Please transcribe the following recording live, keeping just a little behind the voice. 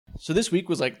So this week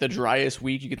was like the driest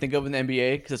week you could think of in the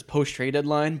NBA because it's post-trade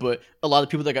deadline, but a lot of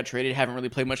people that got traded haven't really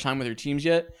played much time with their teams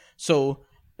yet. So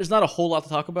there's not a whole lot to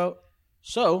talk about.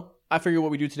 So I figure what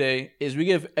we do today is we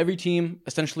give every team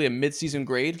essentially a mid-season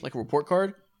grade, like a report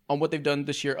card, on what they've done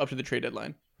this year up to the trade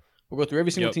deadline. We'll go through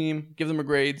every single team, give them a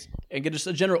grades, and get just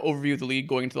a general overview of the league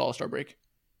going into the All-Star break.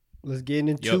 Let's get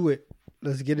into it.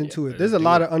 There's a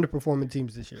lot of underperforming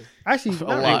teams this year. Actually,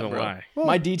 a lot, bro. Well,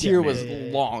 my D tier was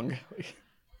long.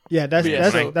 Yeah,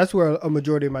 that's where a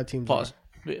majority of my teams Pause.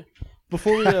 are.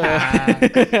 Before we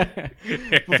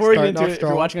before we get into it, if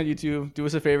you're watching on YouTube, do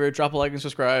us a favor, drop a like and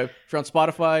subscribe. If you're on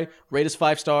Spotify, rate us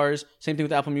 5 stars. Same thing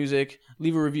with Apple Music.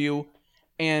 Leave a review.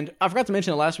 And I forgot to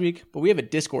mention it last week, but we have a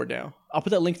Discord now. I'll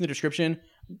put that link in the description.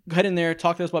 Go ahead in there,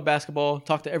 talk to us about basketball,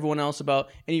 talk to everyone else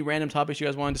about any random topics you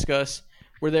guys want to discuss.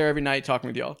 We're there every night talking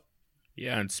with y'all.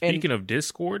 Yeah, and speaking of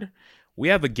Discord, we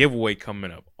have a giveaway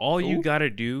coming up. All you got to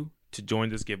do to join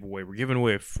this giveaway, we're giving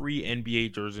away a free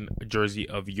NBA jersey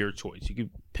of your choice. You can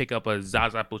pick up a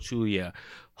Zaza Pachulia,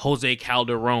 Jose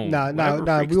Calderon. Nah,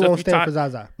 we won't stand for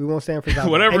Zaza. We won't stand for Zaza.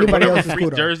 Whatever free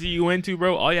jersey you into,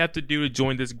 bro, all you have to do to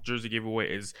join this jersey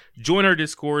giveaway is join our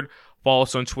Discord, follow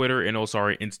us on Twitter, and also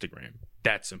our Instagram.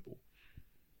 That simple.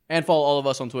 And follow all of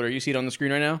us on Twitter. You see it on the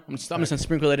screen right now. I'm just going to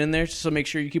sprinkle that in there just to make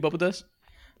sure you keep up with us.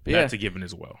 But that's a given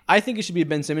as well. I think it should be a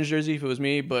Ben Simmons jersey if it was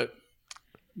me, but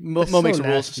Mo makes the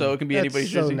rules, so it can be anybody's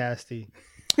jersey. So nasty.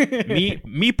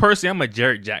 me personally, I'm a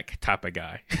Jarrett Jack type of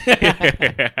guy.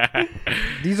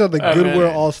 These are the Goodwill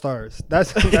All-Stars.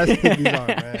 That's what these are,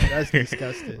 man. That's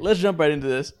disgusting. Let's jump right into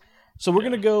this. So we're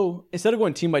going to go, instead of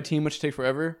going team by team, which take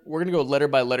forever, we're going to go letter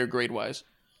by letter grade-wise.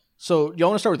 So y'all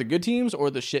want to start with the good teams or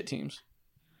the shit teams?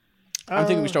 I'm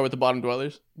thinking we start with the bottom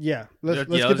dwellers. Yeah, let's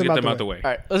get them out the way.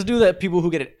 All right, let's do that. People who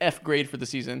get an F grade for the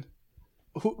season.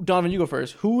 Donovan, you go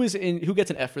first. Who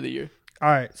gets an F for the year? All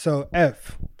right, so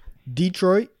F,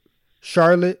 Detroit,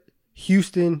 Charlotte,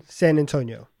 Houston, San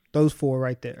Antonio. Those 4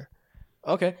 right there.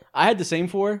 Okay, I had the same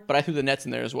 4, but I threw the Nets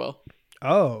in there as well.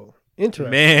 Oh,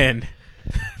 interesting. Man,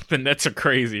 the Nets are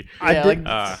crazy. I didn't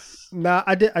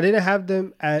have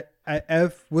them at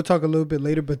F. We'll talk a little bit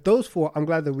later, but those 4, I'm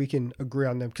glad that we can agree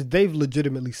on them because they've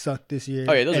legitimately sucked this year.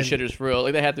 Oh yeah, those are shitters for real.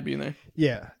 Like they have to be in there.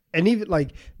 Yeah. And even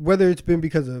like whether it's been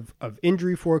because of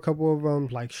injury for a couple of them,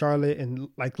 like Charlotte and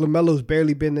like LaMelo's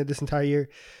barely been there this entire year.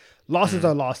 Losses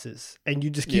are losses, and you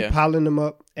just keep piling them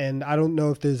up. And I don't know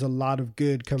if there's a lot of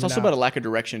good coming out. It's also about a lack of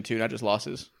direction too, not just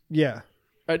losses. Yeah.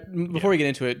 All right, before we get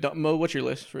into it, Mo, what's your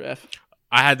list for F?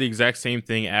 I had the exact same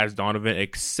thing as Donovan,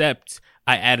 except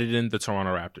I added in the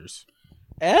Toronto Raptors.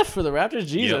 F for the Raptors?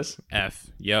 Jesus. Yep. F.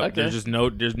 Yep. Okay.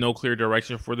 There's no clear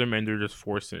direction for them, and they're just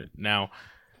forcing it now.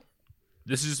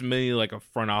 This is mainly like a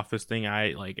front office thing.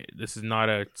 This is not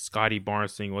a Scotty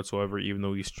Barnes thing whatsoever, even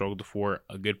though he struggled for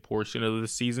a good portion of the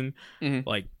season. Mm-hmm.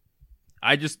 Like,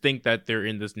 I just think that they're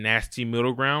in this nasty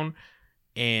middle ground,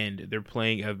 and they're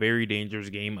playing a very dangerous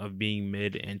game of being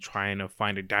mid and trying to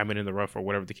find a diamond in the rough or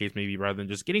whatever the case may be, rather than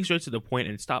just getting straight to the point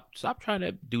and stop trying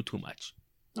to do too much.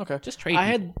 Okay, just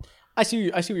trade. I see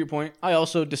your point. I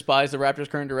also despise the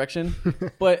Raptors' current direction,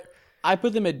 but I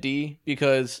put them at D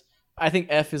because I think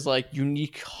F is like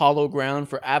unique hollow ground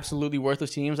for absolutely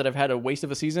worthless teams that have had a waste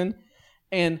of a season.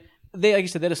 And they, like you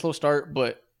said, they had a slow start,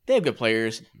 but they have good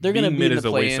players. They're going to be in the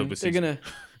play-in. They're going to,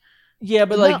 yeah,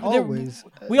 but like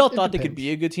we all thought they could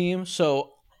be a good team.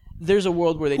 So there's a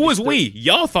world where they. Who was we?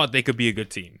 Y'all thought they could be a good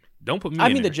team. Don't put me.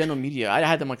 I mean, the general media. I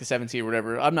had them like the 7th seed or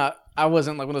whatever. I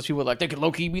wasn't like one of those people like they could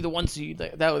low key be the 1 seed.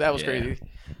 That was crazy.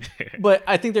 But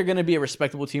I think they're going to be a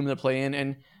respectable team to play in.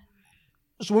 And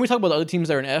so when we talk about the other teams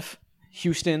that are in F,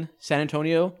 Houston, San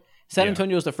Antonio. San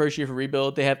Antonio is the first year for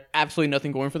rebuild. They have absolutely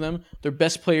nothing going for them. Their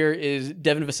best player is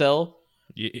Devin Vassell.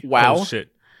 Wow. Oh, shit.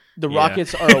 The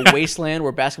Rockets are a wasteland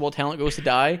where basketball talent goes to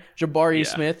die. Jabari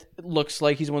Smith looks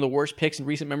like he's one of the worst picks in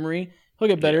recent memory. He'll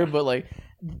get better, but like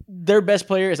their best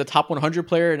player is a top 100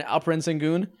 player in Alperen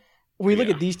Sengun. When you look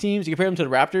at these teams, you compare them to the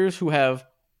Raptors, who have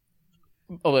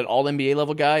an all-NBA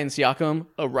level guy in Siakam,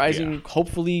 a rising,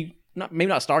 hopefully, maybe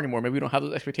not star anymore. Maybe we don't have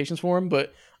those expectations for him,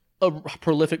 but a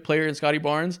prolific player in Scotty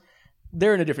Barnes.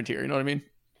 They're in a different tier. You know what I mean?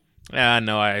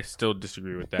 No, I still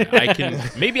disagree with that. I can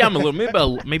maybe I'm a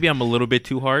little bit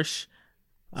too harsh.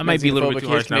 I might be a little bit too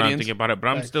harsh now that I'm thinking about it, but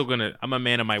I'm a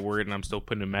man of my word, and I'm still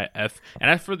putting them at F. And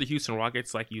as for the Houston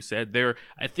Rockets, like you said,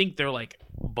 I think they're like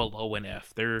below an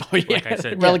F. They're like I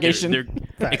said, relegation, they're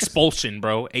expulsion,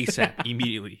 bro, ASAP,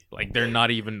 immediately. Like they're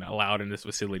not even allowed in this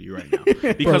facility right now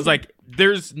because like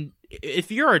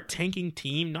if you're a tanking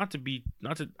team, I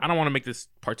don't want to make this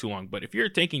part too long, but if you're a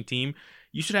tanking team,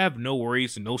 you should have no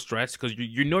worries and no stress because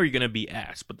you know you're going to be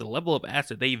ass. But the level of ass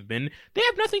that they've been, they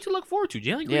have nothing to look forward to.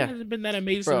 Jalen Green hasn't been that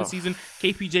amazing this season.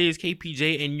 KPJ is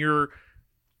KPJ, and your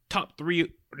top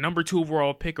 3, number 2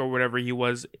 overall pick or whatever he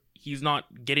was, he's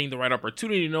not getting the right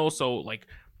opportunity. So like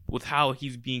with how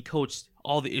he's being coached,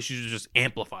 all the issues are just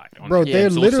amplified. Bro, they're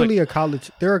literally a college.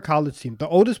 They're a college team. The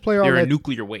oldest player on that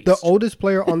nuclear waste. The oldest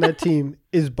player on that team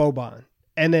is Boban.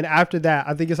 And then after that,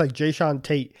 I think it's like Jayshawn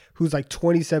Tate, who's like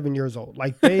 27 years old.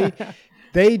 Like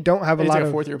they don't have a lot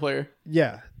of 4th-year player.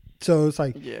 Yeah. So it's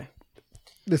like,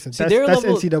 listen, that's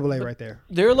NCAA right there.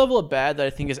 They're a level of bad that I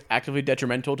think is actively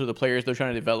detrimental to the players they're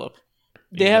trying to develop.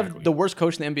 They have the worst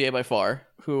coach in the NBA by far,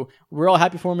 who we're all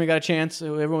happy for him. He got a chance.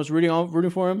 Everyone was rooting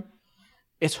for him.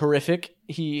 It's horrific.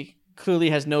 He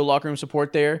clearly has no locker room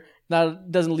support there.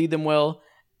 Doesn't lead them well.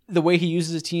 The way he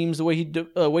uses his teams, the way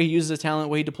he uses his talent, the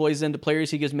way he deploys them to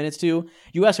players he gives minutes to.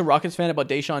 You ask a Rockets fan about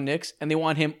Daishawn Nix, and they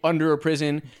want him under a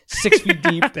prison, 6 feet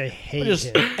deep. They hate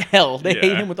him. Hell, they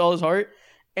hate him with all his heart.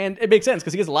 And it makes sense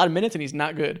because he gets a lot of minutes and he's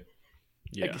not good.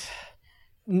 Yeah. Like,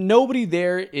 nobody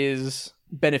there is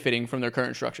benefiting from their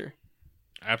current structure.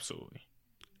 Absolutely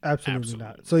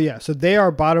not. So they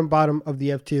are bottom of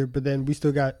the F tier, but then we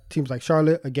still got teams like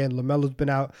Charlotte. Again, LaMelo's been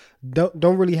out.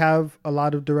 Don't really have a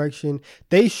lot of direction.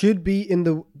 They should be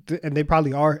in and they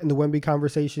probably are in the Wemby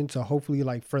conversation. So hopefully,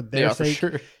 like for their sake,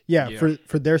 for sure.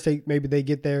 For their sake, maybe they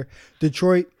get there.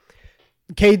 Detroit,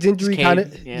 Cade's injury kind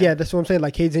of that's what I'm saying.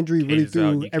 Like Cade's injury really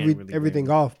threw everything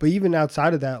off. But even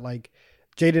outside of that, like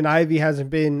Jaden Ivey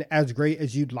hasn't been as great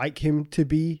as you'd like him to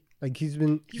be. Like he's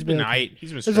been straight.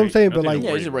 That's what I'm saying, but like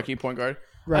he's a rookie point guard.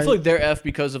 Right. I feel like they're F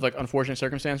because of like unfortunate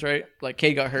circumstance, right? Like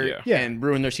Cade got hurt and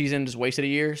ruined their season, just wasted a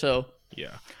year. So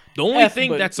the only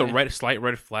thing that's a slight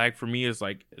red flag for me is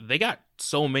like they got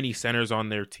so many centers on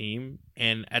their team,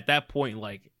 and at that point,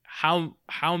 like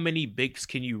how many bigs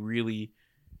can you really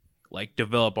like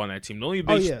develop on that team? The only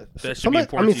big that should be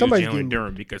important to you is Jalen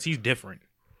Duren because he's different.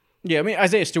 Yeah, I mean,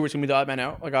 Isaiah Stewart's going to be the odd man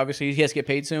out. Like, obviously, he has to get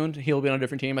paid soon. He'll be on a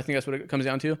different team. I think that's what it comes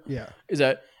down to. Yeah. Is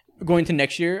that going to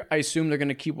next year, I assume they're going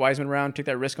to keep Wiseman around, take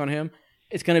that risk on him.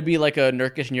 It's going to be like a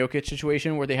Nurkic and Jokic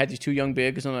situation where they had these 2 young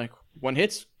bigs and like, one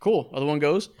hits, cool. Other one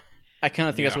goes. I kind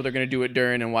of think that's what they're going to do with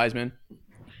Duren and Wiseman.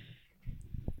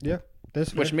 Yeah.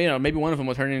 Which, maybe one of them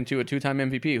will turn into a 2-time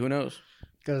MVP. Who knows?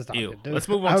 Let's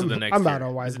move on to the next I'm out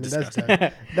on Wiseman. That's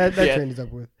that train is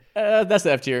up with. That's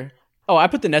the F tier. Oh, I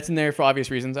put the Nets in there for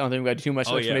obvious reasons. I don't think we got too much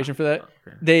explanation for that.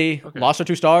 Okay. They lost their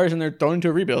 2 stars and they're thrown into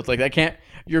a rebuild. Like that can't.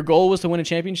 Your goal was to win a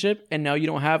championship, and now you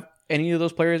don't have any of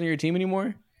those players in your team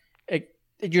anymore.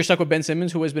 You're stuck with Ben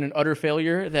Simmons, who has been an utter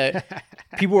failure. That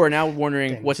people are now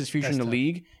wondering what's his future in the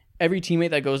league. Every teammate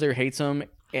that goes there hates him,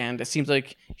 and it seems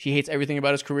like he hates everything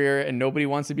about his career, and nobody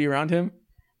wants to be around him.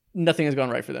 Nothing has gone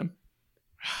right for them.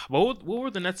 What were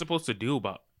the Nets supposed to do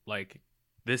about like?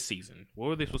 This season, what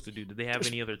were they supposed to do? Did they have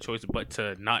any other choice but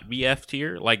to not be F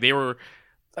tier? Like they were.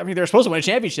 I mean, they were supposed to win a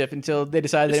championship until they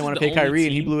decided they didn't want to pay Kyrie,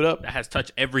 and he blew it up. That has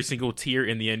touched every single tier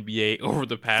in the NBA over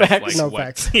the past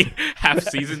half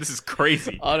season. This is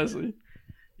crazy, honestly.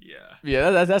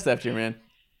 Yeah, that's the F tier, man.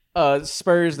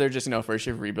 Spurs, they're just first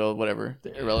year rebuild, whatever.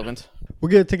 They're irrelevant. We're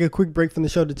going to take a quick break from the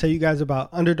show to tell you guys about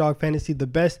Underdog Fantasy, the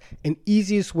best and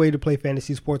easiest way to play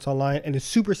fantasy sports online, and it's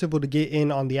super simple to get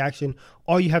in on the action.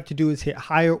 All you have to do is hit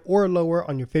higher or lower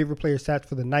on your favorite player stats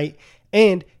for the night,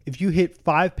 and if you hit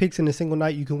 5 picks in a single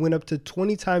night, you can win up to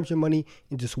 20 times your money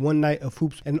in just one night of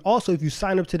hoops. And also, if you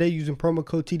sign up today using promo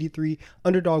code TD3,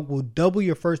 Underdog will double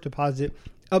your first deposit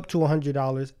up to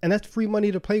 $100, and that's free money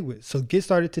to play with. So get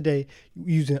started today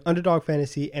using Underdog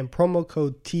Fantasy and promo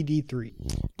code TD3.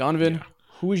 Donovan,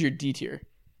 who is your D tier?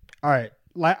 All right.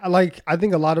 Like I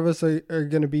think a lot of us are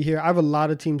going to be here. I have a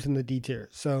lot of teams in the D tier.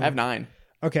 So I have 9.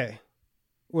 Okay.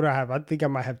 What do I have? I think I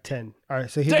might have 10. All right.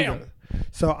 So here we go.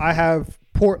 So I have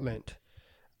Portland.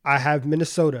 I have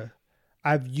Minnesota.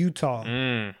 I have Utah.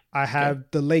 I have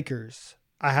the Lakers.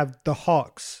 I have the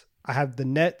Hawks. I have the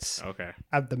Nets. Okay.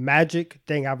 I have the Magic.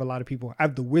 Dang, I have a lot of people. I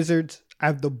have the Wizards. I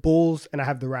have the Bulls, and I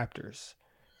have the Raptors.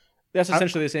 That's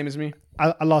essentially the same as me.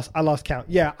 I lost count.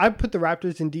 Yeah, I put the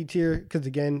Raptors in D tier because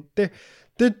again, they're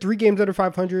 3 games under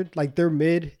 500. Like they're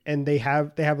mid, and they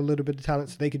have a little bit of talent,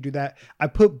 so they could do that. I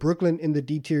put Brooklyn in the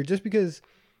D tier just because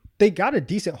they got a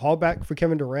decent haul back for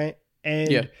Kevin Durant,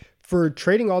 and for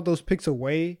trading all those picks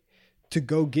away to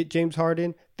go get James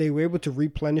Harden, they were able to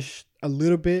replenish a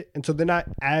little bit, and so they're not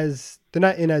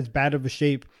in as bad of a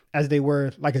shape as they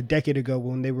were like a decade ago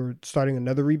when they were starting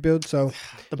another rebuild. So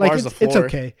the bar's the floor. It's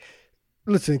okay.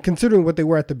 listen, considering what they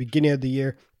were at the beginning of the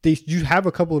year, you have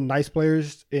a couple of nice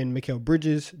players in Mikal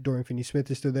Bridges. Dorian Finney-Smith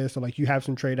is still there. So, like, you have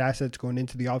some trade assets going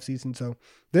into the offseason. So,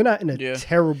 they're not in a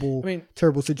terrible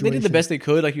situation. They did the best they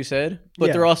could, like you said.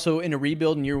 But they're also in a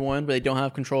rebuild in year one where they don't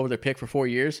have control of their pick for 4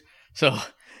 years. So,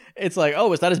 it's like,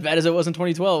 oh, it's not as bad as it was in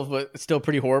 2012, but it's still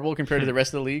pretty horrible compared to the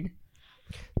rest of the league.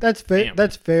 That's fair. Damn.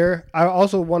 That's fair. I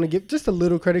also want to give just a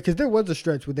little credit because there was a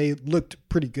stretch where they looked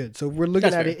pretty good. So, if we're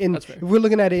looking at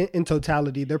it in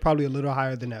totality, they're probably a little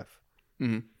higher than F.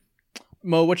 Mm-hmm.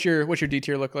 Mo, what's your D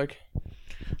tier look like?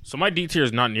 So my D tier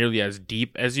is not nearly as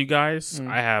deep as you guys.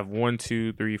 I have 1,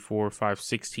 2, 3, 4, 5,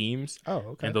 6 teams. Oh,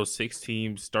 okay. And those 6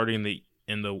 teams, starting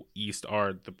in the East,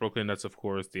 are the Brooklyn Nets, of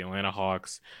course, the Atlanta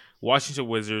Hawks, Washington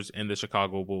Wizards, and the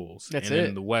Chicago Bulls. That's and it.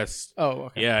 In the West,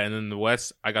 okay. Yeah, and in the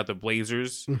West, I got the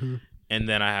Blazers, and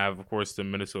then I have, of course, the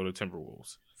Minnesota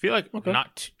Timberwolves. I feel like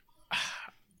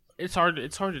It's hard to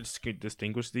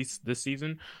distinguish this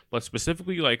season, but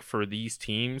specifically like for these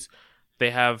teams, they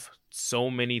have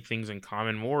so many things in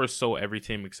common. More so every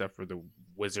team except for the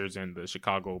Wizards and the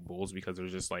Chicago Bulls because they're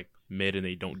just like mid and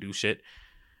they don't do shit.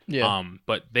 Yeah.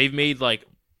 But they've made like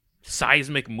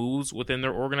seismic moves within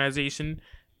their organization,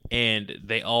 and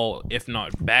they all, if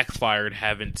not backfired,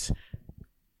 haven't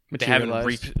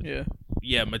materialized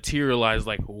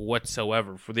like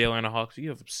whatsoever. For the Atlanta Hawks, you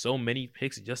have so many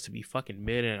picks just to be fucking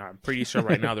mid, and I'm pretty sure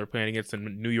right now they're playing against the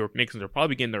New York Knicks, and they're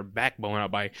probably getting their back blown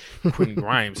out by Quentin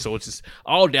Grimes. So it's just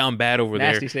all down bad over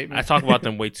Nasty there. Statement. I talk about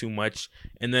them way too much.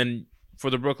 And then for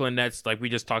the Brooklyn Nets, like we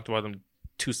just talked about them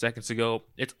 2 seconds ago,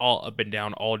 it's all up and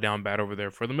down, all down bad over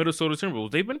there. For the Minnesota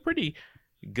Timberwolves, they've been pretty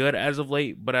good as of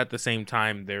late, but at the same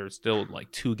time, they're still like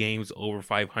 2 games over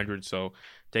 500. So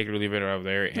take it or leave it over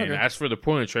there. And as for the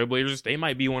Portland Trailblazers, they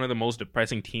might be one of the most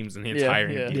depressing teams in the entire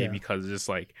NBA because it's just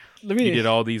like you did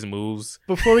all these moves.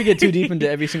 Before we get too deep into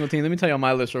every single team, let me tell you on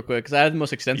my list real quick because I have the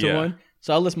most extensive one.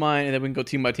 So I'll list mine and then we can go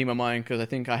team by team on mine because I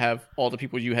think I have all the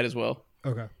people you had as well.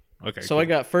 Okay. So I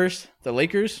got first the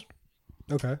Lakers.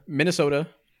 Okay. Minnesota.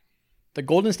 The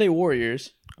Golden State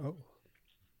Warriors. Oh.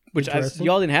 Which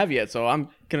y'all didn't have yet, so I'm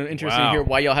kind of interested to hear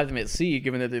why y'all have them at C,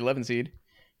 given that they're the 11 seed.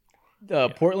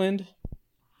 Portland,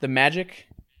 the Magic,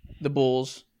 the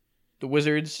Bulls, the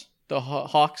Wizards, the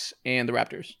Hawks, and the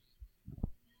Raptors.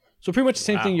 So pretty much the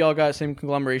same thing y'all got, same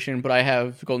conglomeration, but I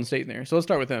have Golden State in there. So let's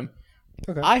start with them.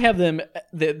 Okay. I have them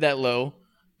that low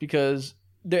because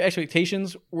their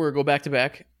expectations were go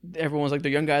back-to-back. Everyone's like, the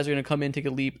young guys are going to come in, take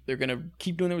a leap. They're going to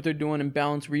keep doing what they're doing and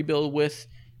balance, rebuild with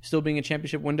still being a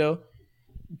championship window.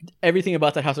 Everything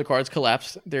about that house of cards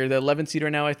collapsed. They're the 11th seed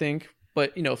right now, I think,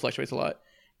 but it fluctuates a lot.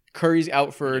 Curry's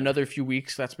out for another few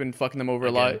weeks. That's been fucking them over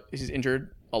a lot. He's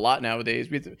injured a lot nowadays.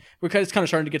 It's kind of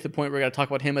starting to get to the point where we got to talk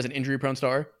about him as an injury-prone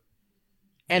star.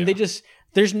 And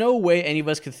there's no way any of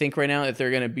us could think right now that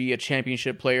they're going to be a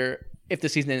championship player if the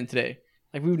season ended today.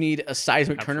 Like, we would need a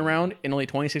seismic turnaround in only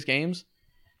 26 games.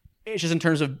 It's just in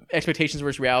terms of expectations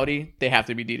versus reality, they have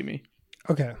to be D to me.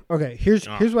 Okay. Here's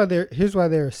why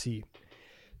they're a C.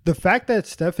 The fact that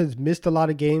Steph has missed a lot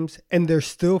of games and they're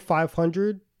still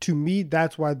 500, to me,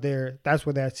 that's why they're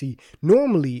at C.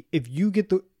 Normally, if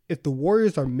the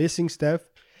Warriors are missing Steph,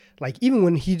 like even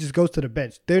when he just goes to the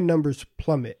bench, their numbers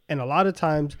plummet. And a lot of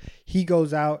times he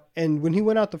goes out, and when he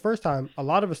went out the first time, a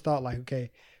lot of us thought like, okay,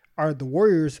 are the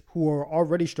Warriors, who are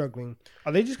already struggling,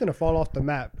 are they just going to fall off the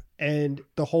map and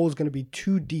the hole is going to be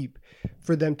too deep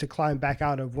for them to climb back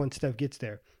out of once Steph gets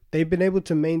there? They've been able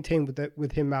to maintain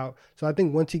with him out. So I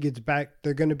think once he gets back,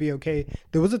 they're going to be okay.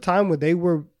 There was a time where they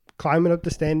were climbing up the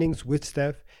standings with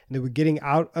Steph, and they were getting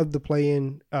out of the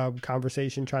play-in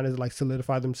conversation, trying to like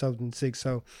solidify themselves in 6.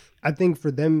 So I think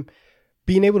for them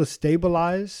being able to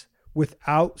stabilize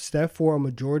without Steph for a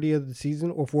majority of the season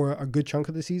or for a good chunk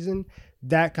of the season,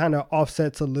 that kind of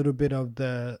offsets a little bit of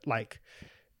the like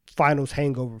finals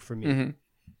hangover for me. Mm-hmm.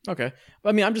 Okay.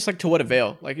 I mean, I'm just like, to what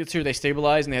avail? Like, it's here they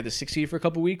stabilized and they had the 6 seed for a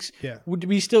couple weeks. Yeah. Would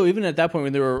we still, even at that point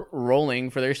when they were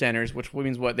rolling for their standards, which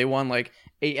means what? They won like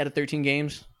 8 out of 13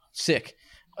 games? Sick.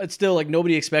 It's still like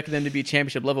nobody expected them to be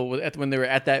championship level when they were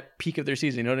at that peak of their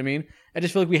season. You know what I mean? I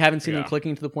just feel like we haven't seen them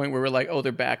clicking to the point where we're like, oh,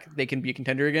 they're back. They can be a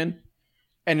contender again.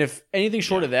 And if anything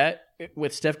short of that,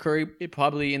 with Steph Curry, it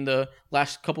probably in the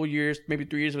last couple of years, maybe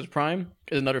 3 years of his prime,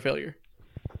 is another failure.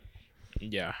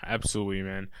 Yeah, absolutely,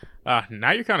 man.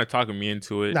 Now you're kind of talking me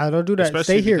into it. Nah, don't do that.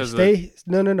 Stay here.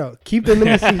 No. Keep them in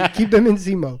the C. Keep them in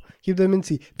C, Mo. Keep them in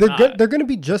C. They're gonna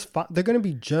be just fine. They're gonna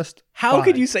be just. How fine.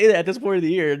 could you say that at this point of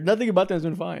the year? Nothing about them has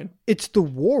been fine. It's the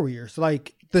Warriors.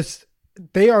 Like this,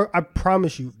 they are. I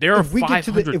promise you. They're if we get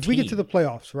to the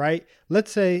playoffs, right?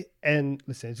 Let's say, and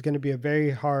listen, it's gonna be a very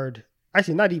hard.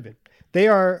 Actually, not even. They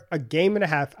are a game and a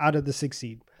half out of the 6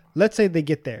 seed. let's say they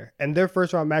get there and their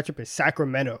first round matchup is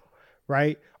Sacramento,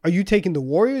 right? Are you taking the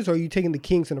Warriors or are you taking the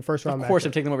Kings in the first round matchup? Of course,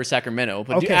 I'm taking them over Sacramento.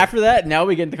 But after that, now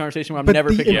we get into the conversation where I'm never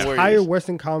picking the Warriors. The entire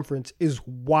Western Conference is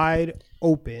wide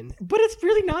open. But it's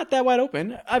really not that wide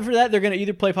open. After that, they're going to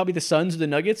either play probably the Suns or the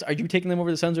Nuggets. Are you taking them over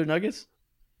the Suns or Nuggets?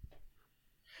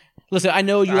 Listen, I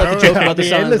know you like to joke about the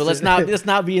Suns, but let's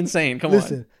not be insane. Come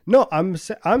on. No, I'm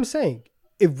saying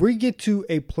if we get to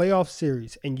a playoff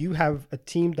series and you have a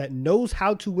team that knows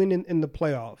how to win in the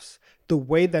playoffs the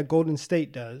way that Golden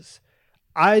State does,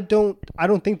 I don't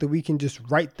think that we can just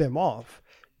write them off.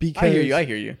 Because I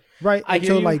hear you. Right. I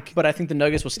hear you, but I think the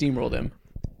Nuggets will steamroll them.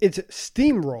 It's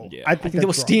steamroll. Yeah. I think they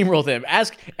will steamroll them.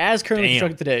 As currently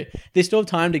constructed today, they still have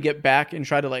time to get back and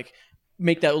try to like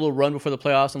make that little run before the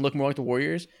playoffs and look more like the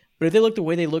Warriors. But if they look the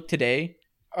way they look today,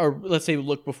 or let's say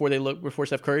look before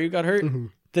Steph Curry got hurt,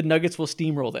 the Nuggets will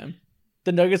steamroll them.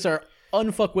 The Nuggets are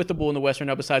unfuckwithable in the West right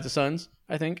now besides the Suns,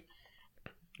 I think.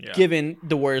 Yeah. Given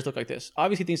the Warriors look like this.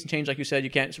 Obviously things can change, like you said,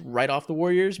 you can't write off the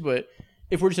Warriors, but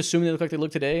if we're just assuming they look like they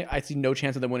look today, I see no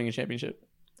chance of them winning a championship.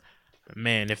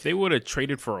 Man, if they would have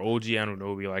traded for OG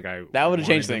Anunoby, that would have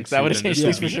changed things. That would have changed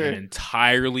things for sure. An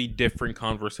entirely different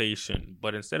conversation.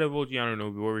 But instead of OG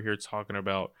Anunoby, we're here talking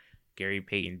about Gary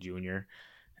Payton Jr.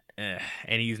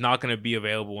 And he's not going to be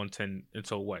available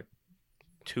until what?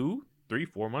 2, 3,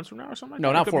 4 months from now or something?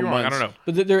 No, not 4 months. I don't know.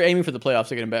 But they're aiming for the playoffs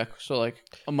to get him back. So like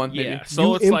a month maybe.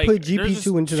 So it's like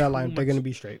GP2 into that line, they're going to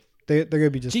be straight. They're going to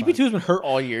be just GP2 has been hurt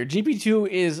all year. GP2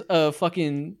 is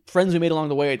fucking friends we made along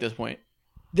the way at this point.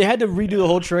 They had to redo the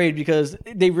whole trade because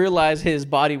they realized his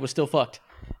body was still fucked.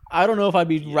 I don't know if I'd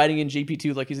be writing in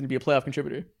GP2 like he's going to be a playoff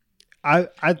contributor.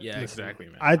 Exactly,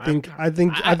 man. I think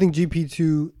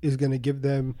GP2 is going to give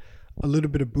them a little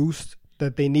bit of boost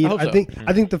that they need. I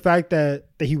think the fact that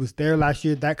he was there last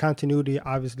year, that continuity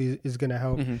obviously is going to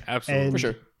help. Absolutely, and for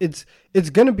sure. It's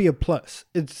going to be a plus.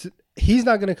 He's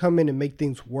not going to come in and make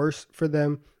things worse for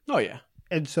them. Oh yeah.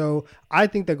 And so I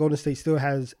think that Golden State still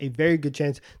has a very good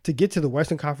chance to get to the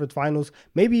Western Conference Finals,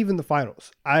 maybe even the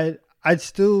finals. I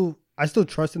still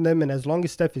trust in them, and as long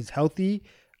as Steph is healthy,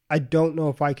 I don't know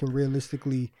if I can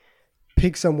realistically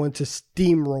pick someone to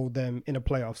steamroll them in a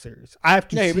playoff series. I have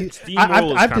to see.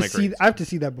 I have to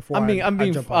see that before. I'm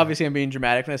being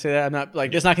dramatic when I say that. I'm not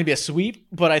like it's not going to be a sweep,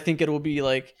 but I think it will be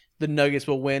like the Nuggets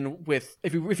will win with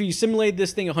if you simulate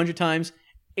this thing 100 times,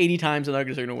 80 times the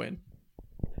Nuggets are going to win.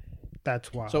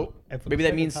 That's wild. So maybe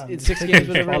that means it's 6 games,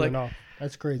 whatever. Like,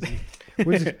 that's crazy.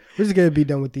 We're just gonna be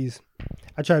done with these.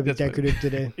 I try to be decorative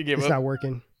today. It's not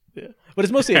working. Yeah, but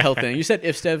it's mostly a health thing. You said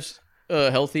if Steph's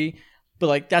healthy, but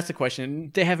like that's the question.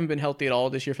 They haven't been healthy at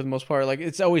all this year for the most part. Like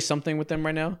it's always something with them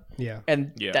right now. Yeah,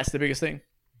 and that's the biggest thing.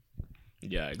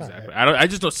 Yeah, exactly. Right. I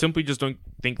just don't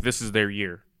think this is their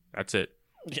year. That's it.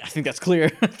 Yeah, I think that's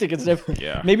clear. I think it's different.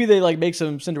 Yeah. Maybe they like make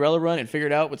some Cinderella run and figure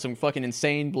it out with some fucking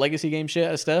insane legacy game shit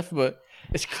as Steph, but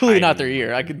it's clearly not their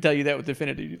year. I can tell you that with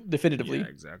definitively. Yeah,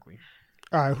 exactly.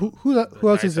 All right, who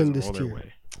else is in this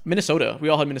tier? Minnesota. We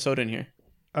all had Minnesota in here.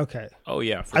 Okay. Oh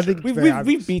yeah, I think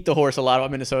we've beat the horse a lot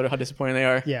about Minnesota. How disappointing they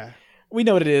are. Yeah. We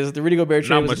know what it is. The Rudy Gobert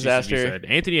trade was a disaster.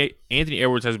 Anthony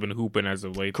Edwards has been hooping as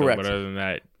of late. Correct. Though, but other than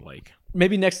that, like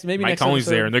maybe next Mike Conley's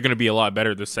there, and they're going to be a lot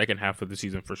better the second half of the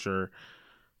season for sure.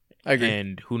 I agree.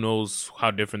 And who knows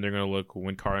how different they're going to look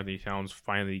when Karl-Anthony Towns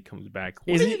finally comes back.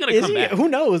 When is he going to come back? Who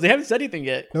knows? They haven't said anything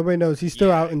yet. Nobody knows. He's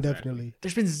still out indefinitely. Exactly.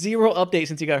 There's been zero updates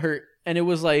since he got hurt. And it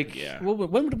was like,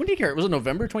 when did he get hurt? Was it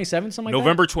November 27th, something like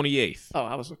November 28th. Oh,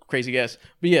 that was a crazy guess.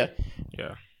 But yeah.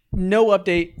 Yeah. No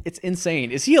update. It's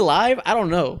insane. Is he alive? I don't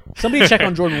know. Somebody check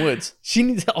on Jordan Woods. She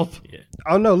needs help. Yeah.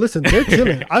 Oh no! Listen, they're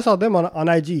chilling. I saw them on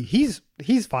IG. He's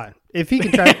fine. If he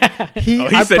can try, he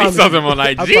said he saw them on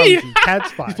IG.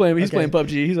 That's fine. He's playing PUBG.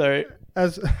 He's all right.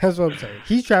 That's what I'm saying.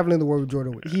 He's traveling the world with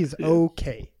Jordan Woods. He's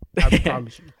okay. I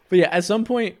promise you. But yeah, at some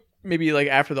point, maybe like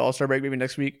after the All-Star break, maybe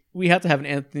next week, we have to have an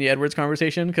Anthony Edwards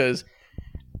conversation because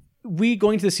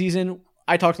going to the season,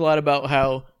 I talked a lot about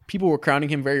how people were crowning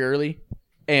him very early.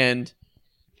 And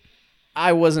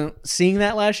I wasn't seeing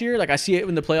that last year. Like I see it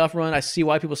in the playoff run. I see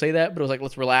why people say that, but it was like,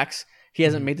 let's relax. He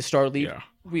hasn't made the star leap. Yeah.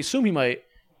 We assume he might.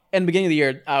 And beginning of the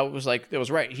year, I was like, it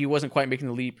was right. He wasn't quite making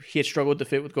the leap. He had struggled to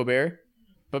fit with Gobert.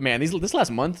 But man, this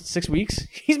last month, 6 weeks,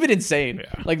 he's been insane.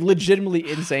 Yeah. Like legitimately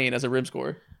insane as a rim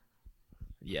scorer.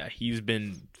 Yeah, he's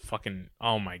been fucking,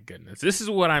 oh my goodness. This is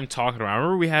what I'm talking about. I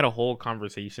remember we had a whole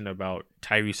conversation about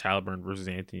Tyrese Halliburton versus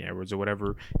Anthony Edwards or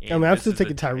whatever. I mean, I'm still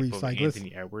taking Tyrese. Like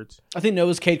Anthony Edwards. I think no, it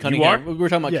was Cade Cunningham. We were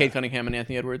talking about Cade Cunningham and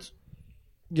Anthony Edwards.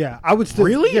 Yeah, I would still.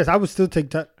 Really? Yes, I would still take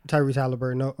Tyrese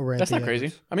Halliburton over Anthony That's not crazy.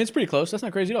 Edwards. I mean, it's pretty close. That's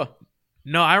not crazy at all.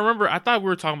 No, I thought we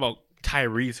were talking about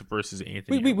Tyrese versus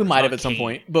Anthony. We might have at some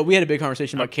point, but we had a big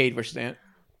conversation about Cade versus Ant.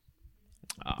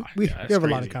 We have a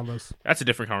lot of combos. That's a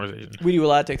different conversation. We do a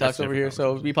lot of TikToks over here,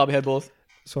 so we probably had both.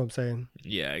 That's what I'm saying.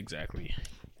 Yeah, exactly.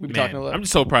 We've been talking a lot. I'm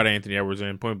just so proud of Anthony Edwards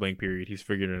in point blank period. He's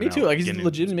figured it out. Me too. Like, he's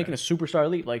legitimately making a superstar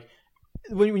leap. Like,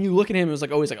 when you look at him, it was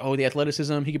like always like, oh, the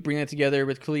athleticism. He could bring that together.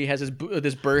 But clearly, he has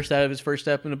this burst out of his first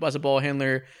step as a ball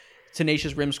handler,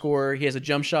 tenacious rim scorer. He has a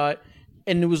jump shot.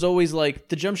 And it was always like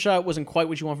the jump shot wasn't quite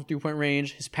what you want from 3-point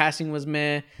range. His passing was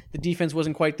meh. The defense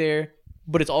wasn't quite there.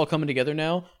 But it's all coming together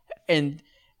now. And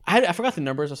I forgot the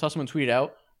numbers. I saw someone tweet it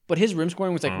out. But his rim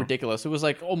scoring was like ridiculous. It was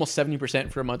like almost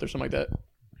 70% for a month or something like that.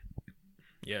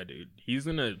 Yeah, dude. He's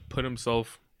going to put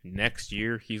himself next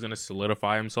year. He's going to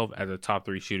solidify himself as a top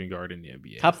 3 shooting guard in the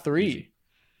NBA. Top 3? Easy.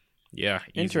 Yeah.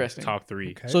 Easy. Interesting. Top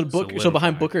 3. Okay. So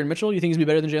behind Booker and Mitchell, you think he's going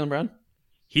to be better than Jaylen Brown?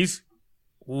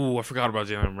 Ooh, I forgot about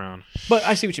Jaylen Brown. But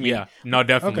I see what you mean. Yeah. No,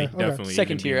 definitely. Definitely.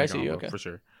 Second tier, I see you. Okay. For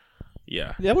sure.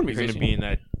 Yeah. That wouldn't be crazy.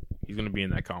 He's going to be in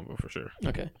that combo for sure.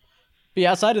 Okay. But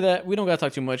yeah, outside of that, we don't got to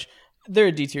talk too much. They're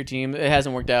a D-tier team. It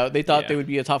hasn't worked out. They thought they would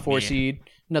be a top 4 seed.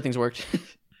 Nothing's worked.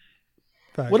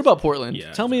 What about Portland?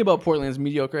 Yeah, Tell me about Portland's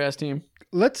mediocre-ass team.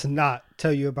 Let's not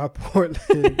tell you about Portland.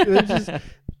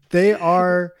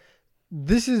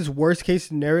 This is worst-case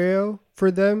scenario for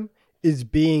them is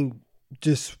being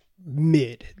just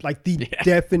mid. Like the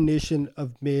definition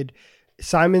of mid.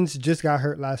 Simons just got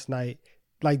hurt last night.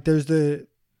 Like there's the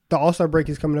All-Star break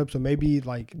is coming up, so maybe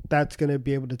like that's going to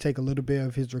be able to take a little bit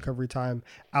of his recovery time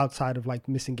outside of like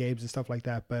missing games and stuff like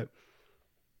that. But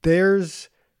there's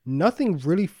nothing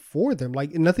really for them.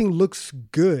 Like nothing looks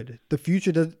good. The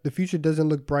future doesn't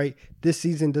look bright. This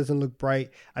season doesn't look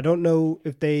bright. I don't know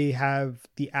if they have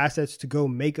the assets to go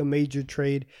make a major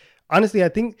trade. Honestly, I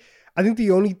think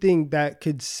the only thing that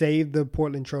could save the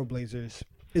Portland Trailblazers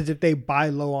is if they buy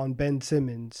low on Ben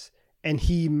Simmons and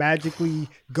he magically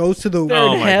goes to the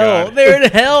They're in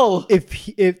hell.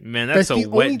 Man, that's a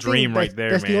wet dream right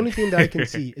there. That's the only thing that I can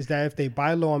see is that if they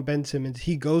buy low on Ben Simmons,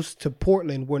 he goes to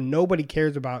Portland where nobody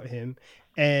cares about him,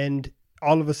 and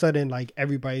all of a sudden, like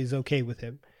everybody's okay with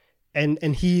him, and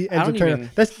he ends up turning.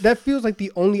 That feels like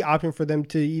the only option for them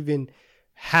to even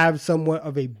have somewhat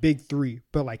of a big 3,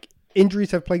 but like.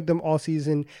 Injuries have plagued them all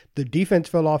season. The defense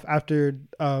fell off after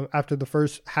the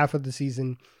first half of the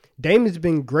season. Dame has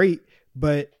been great,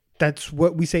 but that's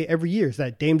what we say every year is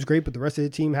that Dame's great, but the rest of the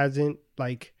team hasn't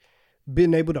like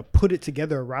been able to put it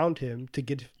together around him to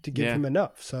give him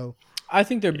enough. So I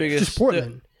think their biggest just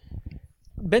Portland.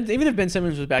 Even if Ben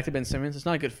Simmons was back to Ben Simmons, it's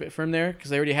not a good fit for him there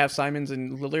because they already have Simons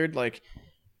and Lillard. Like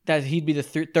that, he'd be the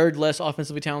third less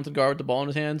offensively talented guard with the ball in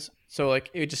his hands. So like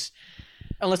it just.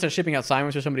 Unless they're shipping out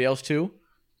Simons or somebody else too,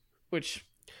 which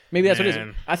maybe that's what it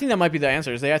is. I think that might be the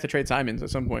answer is they have to trade Simons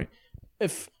at some point.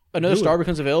 If another star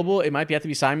becomes available, it might have to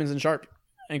be Simons and Sharp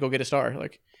and go get a star.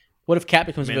 Like, what if Cat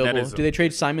becomes available? Do they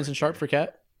trade Simons and Sharp for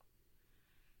Cat?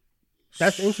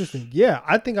 That's interesting. Yeah,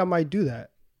 I think I might do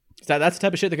that. That's the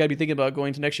type of shit they got to be thinking about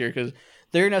going to next year because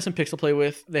they're going to have some picks to play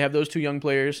with. They have those 2 young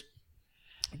players.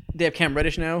 They have Cam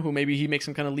Reddish now, who maybe he makes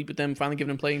some kind of leap with them, finally giving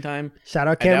him playing time. Shout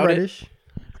out Cam Reddish.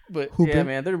 But yeah,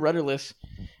 man, they're rudderless.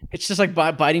 It's just like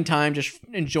biding time, just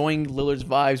enjoying Lillard's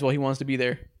vibes while he wants to be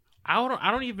there. I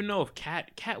don't even know if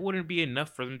Cat wouldn't be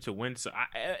enough for them to win. So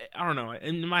I don't know.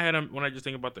 In my head, when I just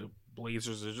think about the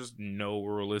Blazers, there's just no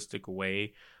realistic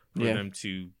way for them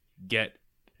to get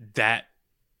that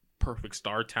perfect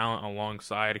star talent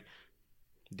alongside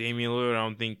Damian Lillard. I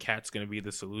don't think Cat's going to be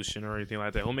the solution or anything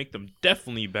like that. He'll make them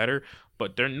definitely better,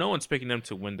 but no one's picking them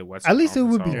to win the West. At least it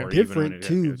would be different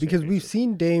too, because we've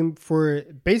seen Dame for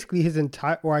basically his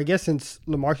entire, or I guess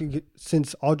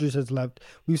since Aldridge has left,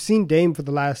 we've seen Dame for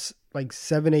the last like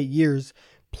 7-8 years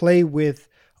play with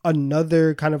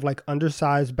another kind of like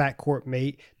undersized backcourt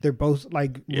mate. They're both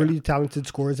like really talented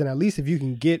scorers, and at least if you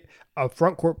can get a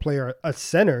front court player, a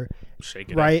center,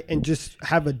 right, and just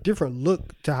have a different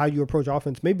look to how you approach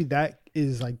offense, maybe that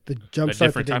is like the jump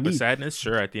start that they need. A different type of sadness,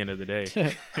 sure. At the end of the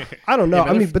day, I don't know.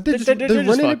 I mean, but they're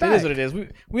running it back. It is what it is.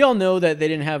 We all know that they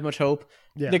didn't have much hope.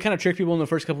 Yeah. They kind of tricked people in the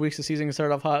first couple weeks of the season and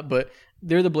started off hot, but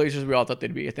they're the Blazers we all thought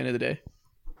they'd be at the end of the day.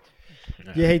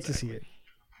 You hate to see it.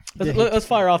 Let's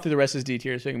fire off through the rest of this D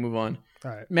tier so we can move on.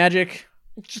 All right. Magic,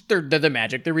 they're the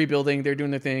Magic. They're rebuilding. They're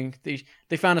doing their thing.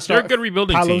 They found a star. They're a good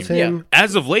rebuilding team.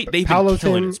 As of late, they've been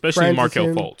killing it, especially Markelle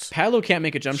Fultz. Paolo can't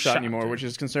make a jump shot anymore, which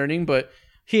is concerning, but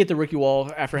he hit the rookie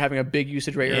wall after having a big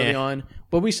usage rate early on.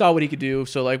 But we saw what he could do,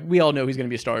 so like we all know he's going to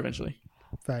be a star eventually.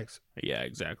 Facts. Yeah,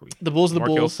 exactly. The Bulls,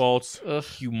 Markelle Fultz,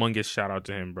 humongous shout out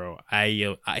to him, bro.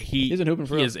 He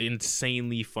is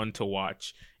insanely fun to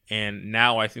watch. And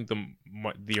now I think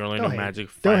the Orlando Magic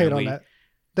finally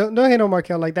Don't hate on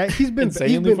Markelle like that. He's been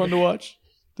fun to watch.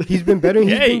 He's been better. And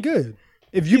he's been good.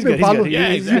 If you've been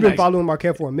following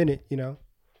Markelle for a minute, you know.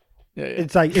 Yeah.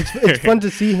 It's like it's fun to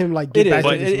see him like get back.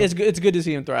 It's good to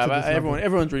see him thrive.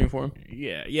 Everyone's rooting for him.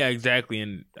 Yeah, exactly.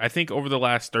 And I think over the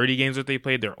last 30 games that they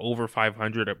played, they're over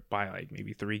 500 by like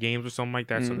maybe 3 games or something like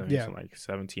that. So they're like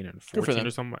 17 and 14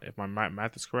 or something, if my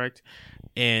math is correct.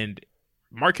 And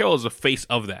Markelle is the face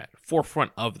of that,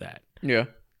 forefront of that. Yeah.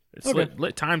 It's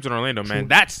lit times in Orlando, man.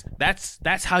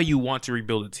 That's how you want to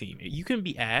rebuild a team. You can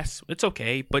be ass, it's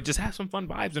okay, but just have some fun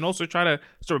vibes and also try to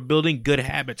start building good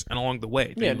habits along the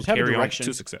way. Just have a direction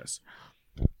to success.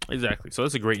 Exactly. So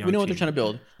that's a great young team. We know what they're trying to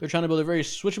build. They're trying to build a very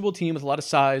switchable team with a lot of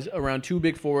size around 2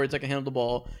 big forwards that can handle the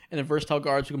ball and then versatile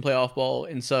guards who can play off ball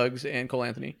in Suggs and Cole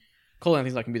Anthony. Cole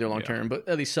Anthony's not going to be there long term, but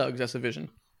at least Suggs, that's the vision.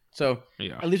 So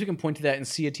at least we can point to that and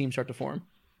see a team start to form.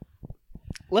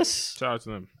 Shout out to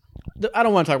them. I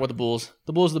don't want to talk about the Bulls.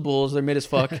 The Bulls are the Bulls. They're mid as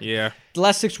fuck. Yeah. The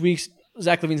last 6 weeks,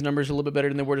 Zach LaVine's numbers are a little bit better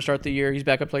than they were to start the year. He's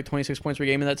back up to like 26 points per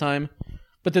game in that time.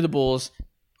 But they're the Bulls.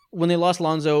 When they lost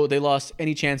Lonzo, they lost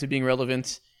any chance of being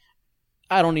relevant.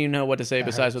 I don't even know what to say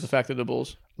besides with the fact that the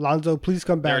Bulls. Lonzo, please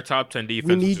come back. They're top 10 defense.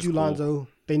 We need you, Lonzo.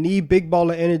 They need big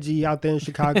baller energy out there in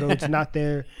Chicago. It's not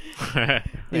there.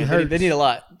 They need a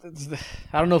lot.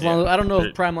 I don't know if Lonzo, I don't know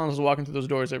if Prime Lonzo's walking through those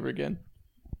doors ever again.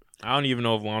 I don't even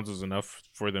know if Lonzo's enough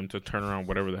for them to turn around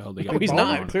whatever the hell they got. He's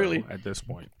not, clearly. At this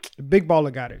point. The big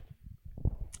baller got it.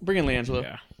 Bring in LiAngelo.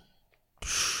 Yeah.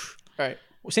 All right.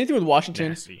 Well, same thing with Washington.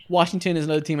 Nasty. Washington is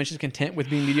another team that's just content with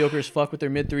being mediocre as fuck with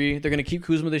their mid-3. They're going to keep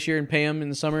Kuzma this year and pay him in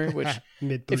the summer, which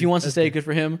if he wants to stay, good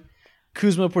for him.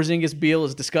 Kuzma, Porzingis, Beal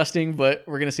is disgusting, but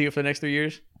we're going to see it for the next 3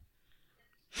 years.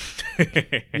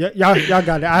 Y'all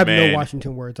got it. I have no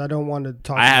Washington words. I don't want to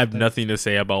talk. I have nothing to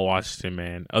say about Washington,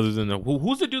 man. Other than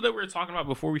who's the dude that we were talking about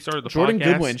before we started the Jordan podcast?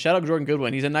 Goodwin. Shout out Jordan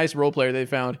Goodwin. He's a nice role player they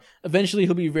found. Eventually,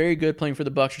 he'll be very good playing for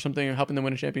the Bucks or something, or helping them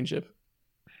win a championship.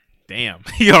 Damn,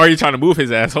 he already trying to move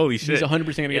his ass. Holy shit! He's 100%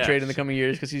 going to get traded in the coming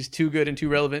years because he's too good and too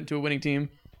relevant to a winning team.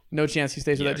 No chance he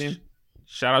stays with that team.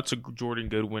 Shout out to Jordan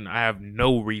Goodwin. I have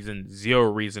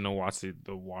zero reason to watch the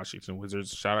Washington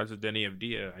Wizards. Shout out to Denny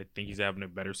Avdija. I think he's having a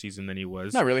better season than he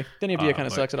was. Not really. Denny Avdija kind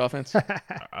of sucks at offense.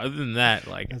 Other than that,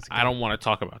 I don't want to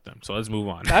talk about them. So let's move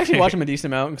on. I actually watch him a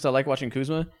decent amount because I like watching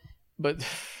Kuzma, but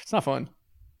it's not fun.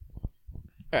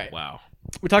 All right. Wow.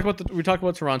 We talked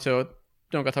about Toronto.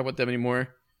 Don't got to talk about them anymore.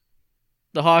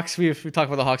 The Hawks. We talked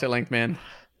about the Hawks at length, man.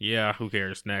 Yeah. Who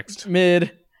cares? Next.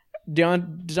 Mid.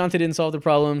 DeJounte didn't solve the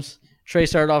problems. Trey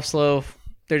started off slow.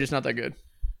 They're just not that good.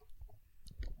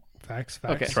 Facts.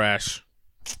 Okay. Trash.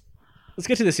 Let's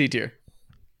get to the C tier.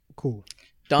 Cool.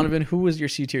 Donovan, who was your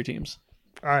C tier teams?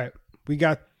 All right. We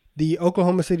got the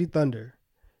Oklahoma City Thunder,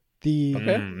 the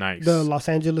Los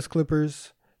Angeles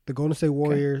Clippers, the Golden State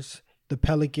Warriors, the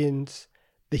Pelicans,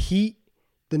 the Heat,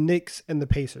 the Knicks, and the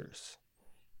Pacers.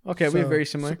 Okay, we're very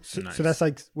similar. So that's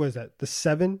like, what is that? The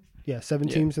 7? Yeah, 7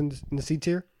 teams in the C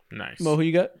tier. Nice. Mo, who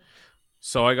you got?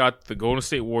 So I got the Golden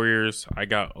State Warriors. I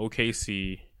got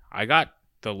OKC. I got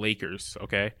the Lakers.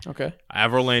 Okay. I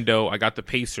have Orlando. I got the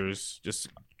Pacers. Just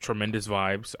tremendous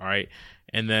vibes. All right.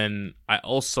 And then I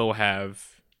also have.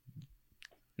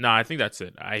 I think that's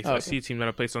it. I see a team that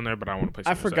I placed on there, but I want to place.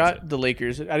 I forgot the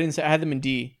Lakers. I didn't say I had them in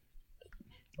D.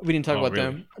 We didn't talk about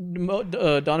them.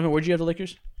 Donovan, where'd you have the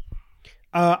Lakers?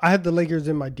 I had the Lakers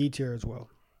in my D tier as well.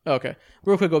 Okay.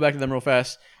 Real quick, go back to them real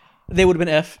fast. They would have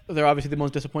been F. They're obviously the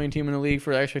most disappointing team in the league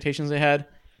for the expectations they had.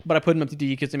 But I put them up to D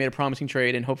because they made a promising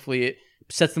trade, and hopefully it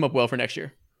sets them up well for next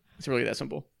year. It's really that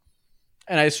simple.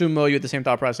 And I assume, Mo, you had the same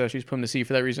thought process. You just put them to C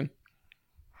for that reason.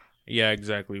 Yeah,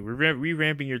 exactly. We're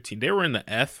revamping your team. They were in the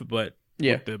F, but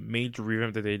with the major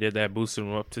revamp that they did, that boosted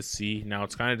them up to C. Now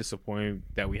it's kind of disappointing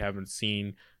that we haven't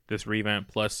seen this revamp,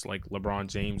 plus like LeBron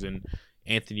James and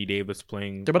Anthony Davis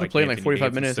playing. They're about to play in like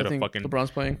 45 minutes. I think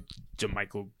LeBron's playing.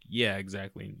 JaMychal. Yeah,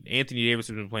 exactly. Anthony Davis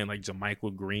has been playing like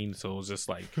JaMychal Green, so it was just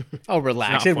like. Oh,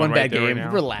 relax. He had one bad game.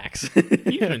 Relax.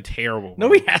 He's been terrible.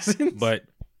 No, he hasn't. But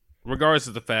regardless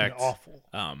of the fact, awful.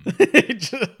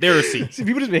 They're a C. See,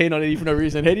 people just been hating on Eddie for no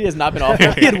reason. Haiti has not been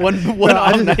awful. He had one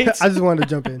off night. I just wanted to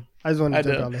jump in. I just wanted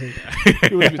to jump on the hate.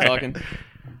 He would be talking.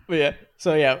 But yeah,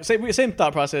 so yeah, same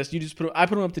thought process. I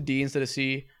put them up to D instead of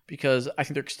C because I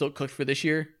think they're still cooked for this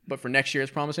year, but for next year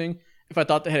it's promising. If I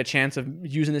thought they had a chance of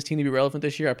using this team to be relevant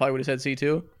this year, I probably would have said C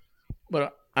too.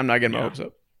 But I'm not getting my hopes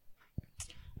up.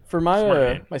 For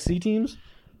my C teams,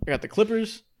 I got the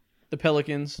Clippers, the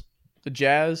Pelicans, the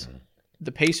Jazz,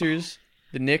 the Pacers,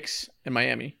 the Knicks, and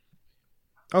Miami.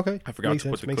 Okay, I forgot to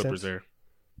put the Clippers there.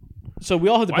 So we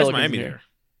all have the Pelicans Miami in there?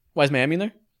 Why is Miami in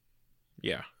there?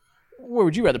 Yeah. where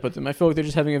would you rather put them? I feel like they're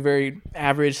just having a very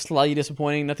average, slightly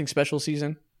disappointing, nothing special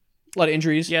season. A lot of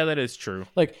injuries. Yeah, that is true.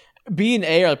 Like B and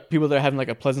A are people that are having like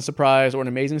a pleasant surprise or an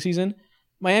amazing season.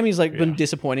 Miami's like been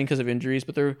disappointing because of injuries,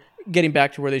 but they're getting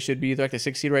back to where they should be. They're like the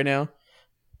 6th seed right now.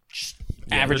 Just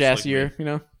average ass year, you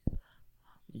know.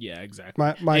 Yeah,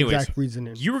 exactly. My exact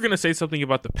reasoning. You were gonna say something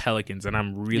about the Pelicans, and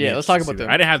I'm really let's talk about them.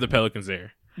 I didn't have the Pelicans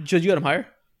there. Should you had them higher?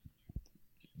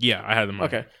 Yeah, I had them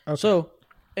higher. Okay. So,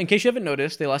 in case you haven't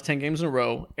noticed, they lost 10 games in a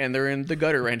row, and they're in the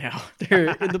gutter right now.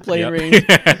 They're in the play-in range.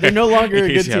 They're no longer a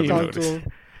good team.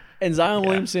 And Zion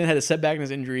Williamson had a setback in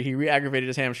his injury. He re-aggravated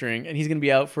his hamstring, and he's going to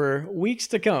be out for weeks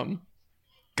to come.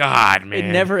 God, man.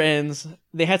 It never ends.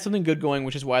 They had something good going,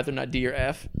 which is why they're not D or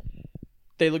F.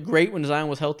 They looked great when Zion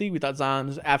was healthy. We thought Zion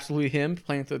was absolutely him,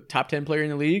 playing with the top 10 player in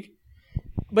the league.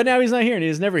 But now he's not here, and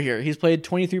he's never here. He's played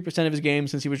 23% of his games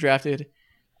since he was drafted.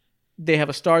 They have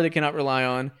a star they cannot rely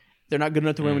on. They're not good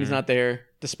enough to win when he's not there,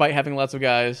 despite having lots of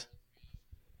guys.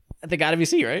 They got to be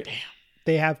C, right?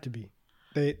 They have to be.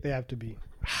 They have to be.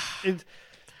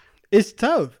 It's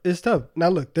tough. It's tough. Now,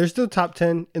 look, they're still top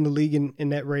 10 in the league in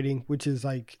net rating, which is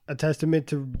like a testament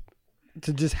to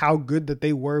just how good that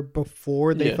they were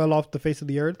before they fell off the face of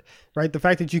the earth, right? The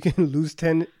fact that you can lose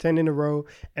 10 in a row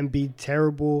and be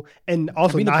terrible and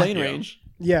also be in the not playing range.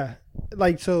 Yeah.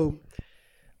 Like, so,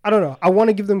 I don't know. I want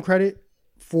to give them credit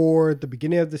for the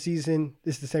beginning of the season.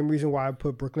 This is the same reason why I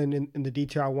put Brooklyn in the D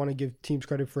tier. I want to give teams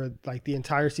credit for like the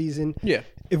entire season. Yeah.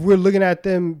 If we're looking at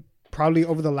them probably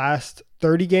over the last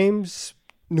 30 games,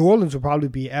 New Orleans will probably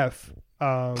be F.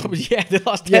 They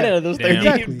lost 10 out of those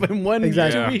 30 in 1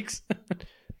 weeks.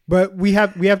 But we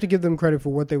have to give them credit for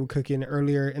what they were cooking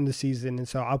earlier in the season, and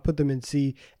so I'll put them in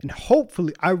C. And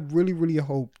hopefully, I really, really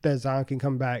hope that Zion can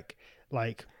come back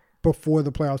like before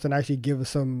the playoffs and actually give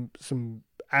us some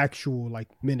actual like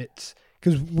minutes,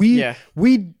 because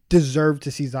we deserve to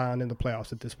see Zion in the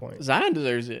playoffs at this point. Zion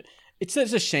deserves it. It's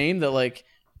such a shame that like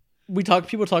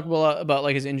people talk a lot about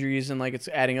like his injuries and like it's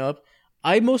adding up.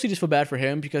 I mostly just feel bad for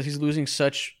him because he's losing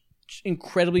such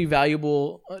incredibly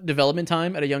valuable development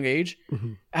time at a young age.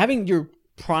 Mm-hmm. Having your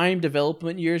prime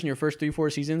development years in your first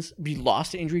 3-4 seasons be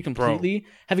lost to injury completely,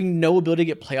 having no ability to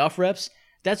get playoff reps,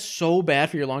 that's so bad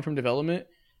for your long-term development.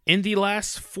 In the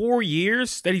last 4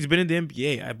 years that he's been in the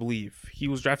NBA, I believe he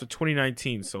was drafted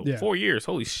 2019. So 4 years,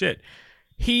 holy shit.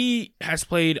 He has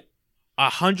played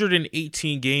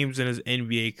 118 games in his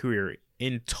NBA career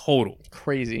in total.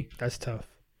 Crazy. That's tough.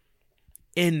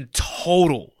 In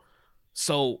total.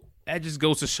 So that just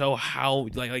goes to show how,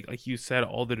 like you said,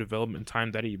 all the development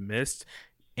time that he missed.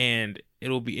 And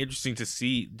it'll be interesting to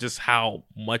see just how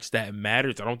much that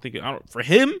matters. For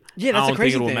him, that's a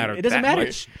crazy thing. It doesn't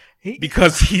matter.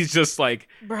 Because he's just like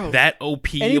that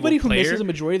OP. Anybody who misses a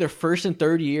majority of their first and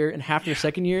third year and half their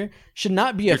second year should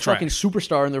not be a fucking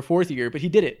superstar in their fourth year. But he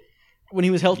did it. When he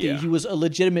was healthy, he was a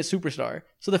legitimate superstar.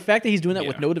 So the fact that he's doing that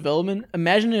with no development,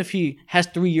 imagine if he has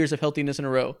 3 years of healthiness in a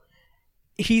row.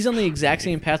 He's on the exact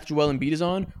same path Joel Embiid is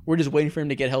on. We're just waiting for him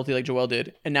to get healthy like Joel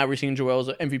did. And now we're seeing Joel as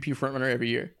an MVP frontrunner every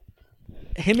year.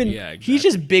 He's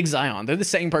just big Zion. They're the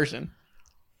same person.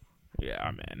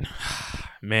 Yeah, man.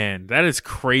 Man, that is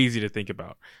crazy to think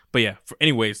about. But yeah,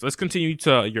 anyways, let's continue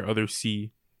to your other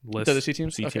C list. The other C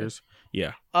teams? C tiers.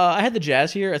 Yeah. I had the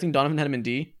Jazz here. I think Donovan had him in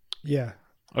D. Yeah.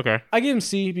 Okay. I gave him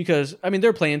C because, I mean,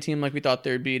 they're a play-in team like we thought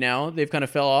they'd be now. They've kind of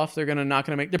fell off. They're probably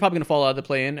going to fall out of the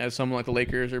play-in as someone like the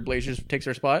Lakers or Blazers takes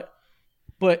their spot.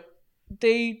 But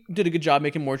they did a good job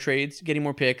making more trades, getting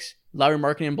more picks. Lauri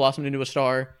Markkanen blossomed into a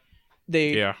star.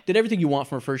 They did everything you want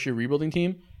from a first-year rebuilding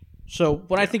team. So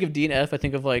when I think of D and F, I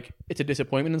think of like it's a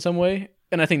disappointment in some way.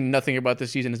 And I think nothing about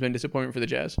this season has been disappointment for the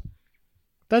Jazz.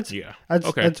 That's fair.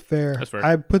 That's fair.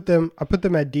 I put them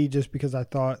at D just because I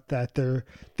thought that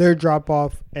their drop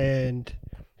off and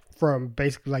from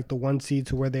basically like the 1 seed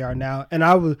to where they are now, and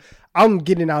I'm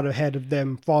getting out ahead of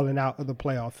them falling out of the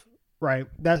playoff, right?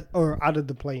 Or out of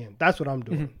the play-in. That's what I'm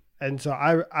doing. Mm-hmm. And so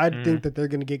I think that they're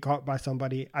going to get caught by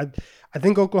somebody. I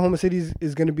think Oklahoma City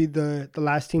is going to be the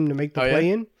last team to make the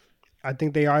play-in. Yeah? I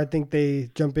think they are. I think they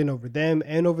jump in over them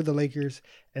and over the Lakers.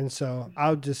 And so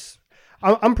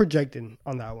I'm projecting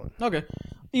on that one. Okay.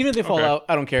 Even if they fall out,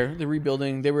 I don't care. They're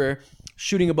rebuilding. They were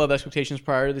shooting above expectations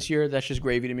prior to this year. That's just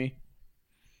gravy to me.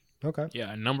 Okay.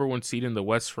 Yeah, number 1 seed in the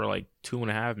West for like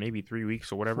 2.5, maybe 3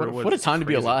 weeks or whatever it was. What a time to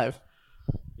be alive.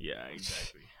 Yeah,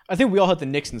 exactly. I think we all had the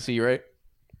Knicks in C, right?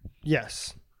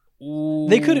 Yes. Ooh,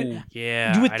 they could.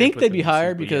 Yeah. You would think they'd be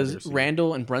higher because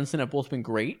Randall and Brunson have both been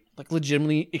great, like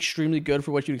legitimately extremely good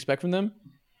for what you'd expect from them.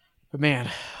 But man,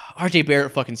 RJ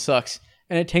Barrett fucking sucks.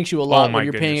 And it tanks you a lot when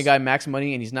you're paying a guy max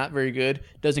money and he's not very good,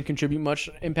 doesn't contribute much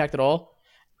impact at all.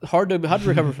 Hard to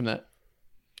recover from that.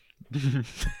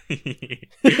 He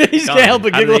can't help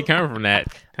but How did giggle. they come from that?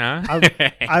 Huh?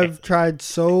 I've tried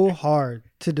so hard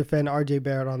to defend RJ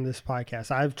Barrett on this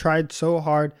podcast. I've tried so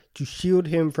hard to shield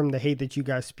him from the hate that you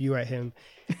guys spew at him,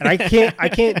 and I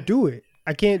can't do it.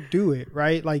 I can't do it.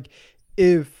 Right? Like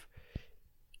if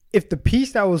the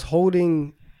piece that was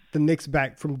holding the Knicks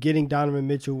back from getting Donovan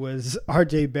Mitchell was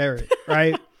RJ Barrett,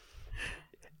 right?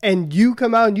 And you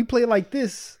come out and you play like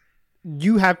this,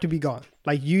 you have to be gone.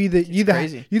 Like you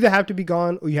either have to be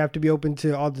gone or you have to be open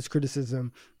to all this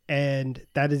criticism, and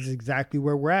that is exactly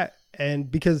where we're at.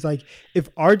 And because like if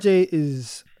RJ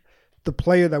is the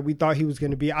player that we thought he was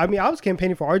going to be, I mean, I was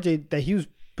campaigning for RJ that he was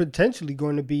potentially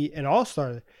going to be an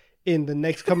all-star in the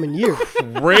next coming year.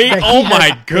 Great! Oh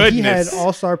my goodness, he had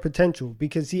all-star potential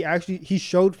because he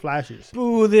showed flashes.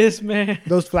 Boo this man.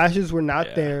 Those flashes were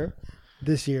not there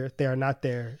this year. They are not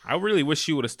there. I really wish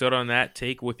you would have stood on that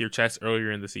take with your chest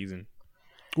earlier in the season.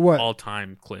 What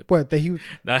all-time clip? What that he?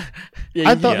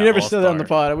 I thought you never said that on the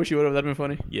pod. I wish you would have. That'd been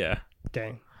funny. Yeah.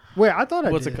 Dang. Wait, I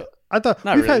thought What's did. it I thought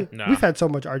Not we've really. we've had so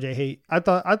much RJ hate. I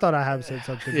thought I have said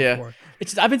something before.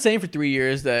 I've been saying for 3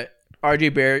 years that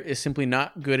RJ Barrett is simply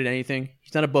not good at anything.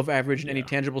 He's not above average in any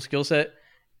tangible skill set,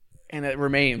 and that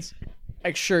remains.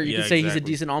 Like, sure, you can say he's a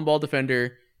decent on-ball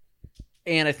defender,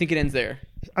 and I think it ends there.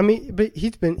 I mean, but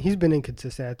he's been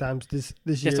inconsistent at times this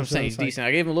year. Yes, I'm saying he's decent.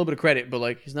 I gave him a little bit of credit, but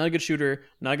like he's not a good shooter,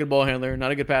 not a good ball handler,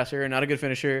 not a good passer, not a good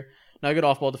finisher, not a good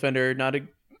off-ball defender,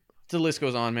 the list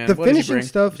goes on, man. The what does he finishing bring?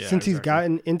 stuff since he's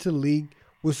gotten into the league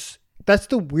that's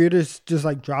the weirdest just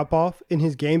like drop off in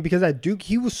his game, because at Duke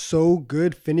he was so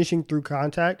good finishing through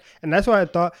contact, and that's why I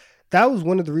thought that was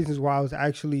one of the reasons why I was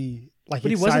actually like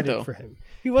excited for him.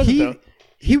 He wasn't though.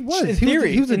 He was. In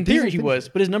theory, he was,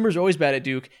 but his numbers are always bad at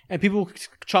Duke, and people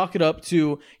chalk it up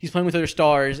to he's playing with other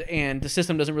stars, and the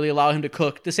system doesn't really allow him to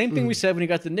cook. The same thing we said when he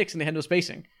got to the Knicks and they had no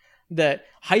spacing. That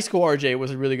high school RJ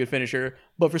was a really good finisher,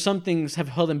 but for some things have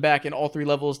held him back in all three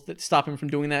levels that stop him from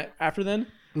doing that after then.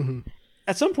 Mm-hmm.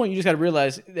 At some point, you just got to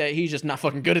realize that he's just not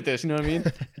fucking good at this. You know what I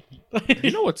mean?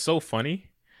 You know what's so funny?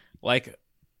 Like,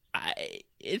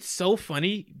 it's so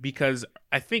funny because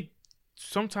I think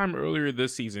sometime earlier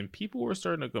this season, people were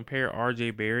starting to compare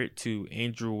RJ Barrett to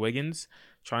Andrew Wiggins,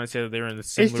 trying to say that they're in the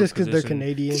similar position. It's just because they're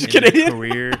Canadian. In their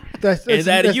career. that's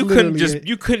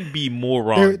you couldn't be more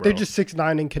wrong. They're just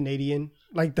 6'9" and Canadian.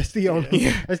 Like that's the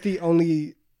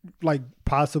only like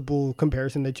possible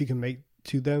comparison that you can make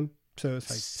to them. So it's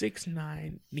like 6'9",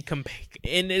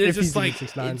 and it's just like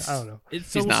 6'9", I don't know.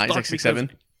 It's he's not. He's like 6'7".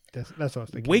 That's what I was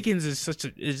thinking. Wiggins is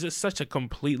just such a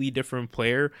completely different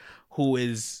player who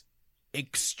is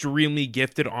extremely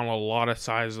gifted on a lot of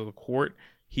sides of the court.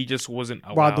 He just wasn't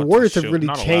allowed. Wow, the Warriors have really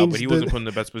changed. But he wasn't put in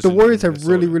the best position. The Warriors have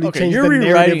really changed you're the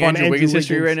rewriting narrative on Andrew Wiggins'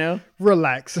 history right now.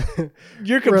 Relax.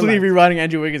 You're completely rewriting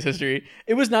Andrew Wiggins' history.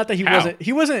 It was not that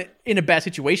he wasn't in a bad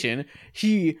situation.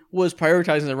 He was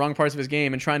prioritizing the wrong parts of his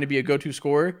game and trying to be a go-to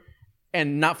scorer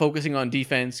and not focusing on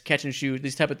defense, catch and shoot,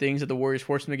 these type of things that the Warriors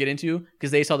forced him to get into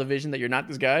because they saw the vision that you're not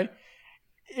this guy.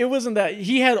 It wasn't that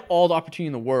he had all the opportunity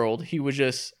in the world. He was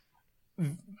just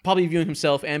probably viewing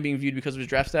himself and being viewed because of his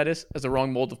draft status as the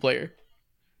wrong mold of player.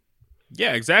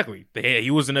 Yeah, exactly. He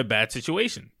was in a bad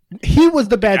situation. He was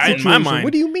the bad situation. In my mind.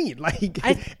 What do you mean? Like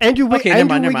Andrew Wiggins. Okay,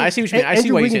 never mind. I see what you mean. I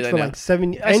see why you say that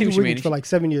now. Andrew Wiggins for like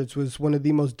 7 years was one of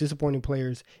the most disappointing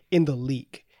players in the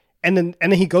league. And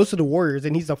then he goes to the Warriors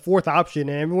and he's the fourth option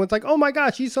and everyone's like, oh my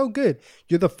gosh, he's so good.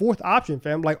 You're the fourth option,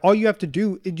 fam. Like all you have to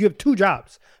do is you have two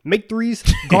jobs. Make threes,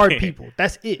 guard people.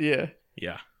 That's it.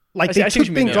 Yeah. Like they took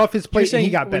things off his plate and he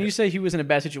got better. When you say he was in a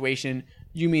bad situation,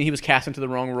 you mean he was cast into the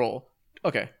wrong role.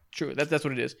 Okay, true. That's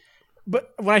what it is.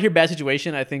 But when I hear bad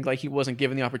situation, I think like he wasn't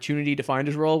given the opportunity to find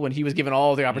his role when he was given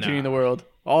all the opportunity in the world.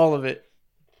 All of it.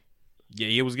 Yeah,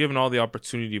 he was given all the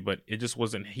opportunity, but it just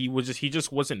wasn't. He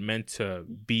just wasn't meant to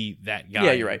be that guy.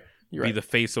 Yeah, you're right. Be the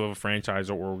face of a franchise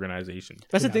or organization.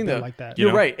 That's the thing, though. Like that.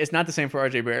 You're right. It's not the same for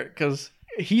RJ Barrett because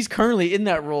he's currently in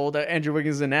that role that Andrew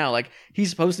Wiggins is in now. Like he's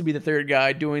supposed to be the third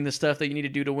guy doing the stuff that you need to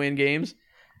do to win games.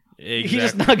 Exactly. He's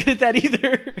just not good at that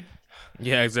either.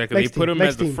 Yeah, exactly. They put him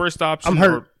as the first option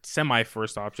or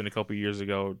semi-first option a couple years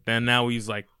ago. Then now he's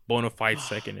like bona fide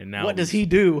second. And now what does he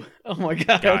do? Oh my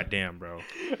god! God damn, bro. All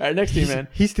right, next team, man.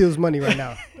 He steals money right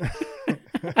now.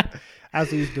 That's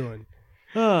what he's doing.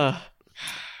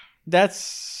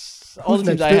 That's all the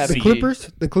teams I have. The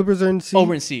Clippers. The Clippers are in C. Oh,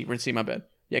 we're in C. We're in C. My bad.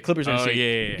 Yeah, Clippers are in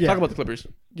C. Yeah. Talk about the Clippers.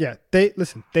 Yeah,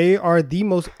 they are the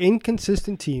most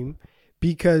inconsistent team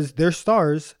because their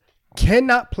stars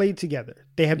cannot play together.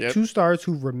 They have two stars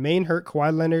who remain hurt.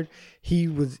 Kawhi Leonard,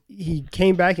 he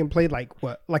came back and played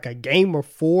like a game or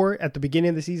 4 at the beginning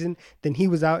of the season. Then he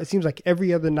was out. It seems like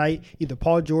every other night, either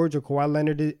Paul George or Kawhi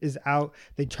Leonard is out.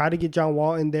 They try to get John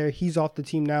Wall in there. He's off the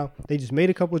team now. They just made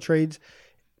a couple of trades.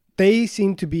 They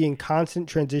seem to be in constant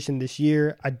transition this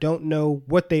year. I don't know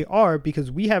what they are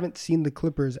because we haven't seen the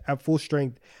Clippers at full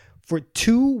strength for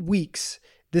 2 weeks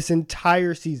this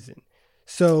entire season.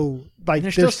 So, like,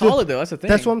 they're still solid, though. That's the thing.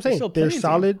 That's what I'm saying. They're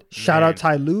solid. Shout out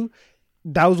Ty Lue.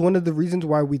 That was one of the reasons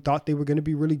why we thought they were going to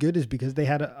be really good, is because they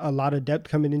had a lot of depth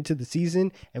coming into the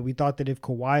season. And we thought that if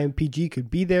Kawhi and PG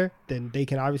could be there, then they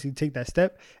can obviously take that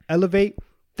step, elevate.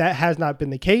 That has not been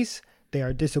the case. They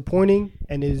are disappointing.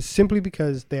 And it is simply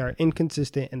because they are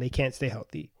inconsistent and they can't stay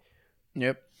healthy.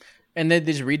 Yep. And then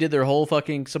they just redid their whole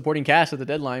fucking supporting cast at the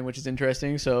deadline, which is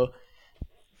interesting. So,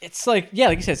 it's like, yeah,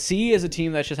 like you said, C is a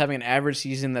team that's just having an average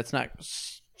season that's not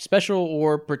special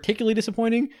or particularly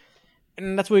disappointing.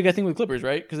 And that's what you got to think with Clippers,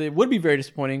 right? Because it would be very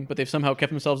disappointing, but they've somehow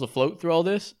kept themselves afloat through all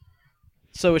this.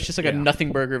 So it's just like a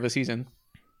nothing burger of a season.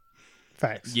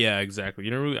 Facts. Yeah, exactly. I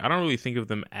don't really think of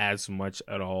them as much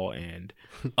at all. And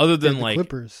other than like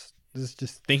Clippers, this is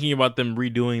just thinking about them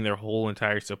redoing their whole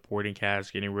entire supporting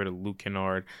cast, getting rid of Luke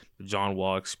Kennard, the John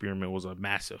Wall experiment was a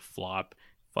massive flop.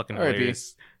 Fucking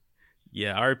hilarious.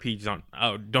 Yeah, RIP John.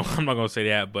 I'm not gonna say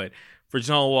that, but for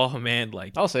John Wall, man,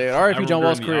 like I'll say it. RIP John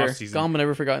Wall's career, gone but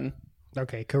never forgotten.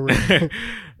 Okay, correct.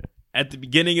 At the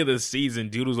beginning of the season,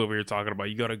 dude was over here talking about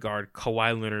you got to guard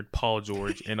Kawhi Leonard, Paul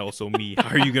George, and also me.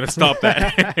 How are you gonna stop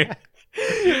that?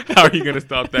 How are you gonna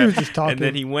stop that? He was just talking. And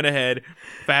then he went ahead.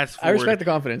 Fast forward. I respect the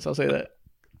confidence. I'll say that.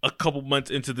 A couple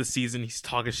months into the season, he's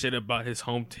talking shit about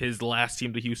his last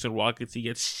team, the Houston Rockets. He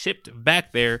gets shipped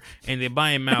back there, and they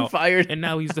buy him out. Fired. And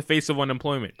now he's the face of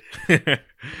unemployment.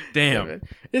 Damn. Yeah,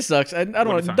 it sucks. I don't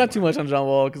want not too much on John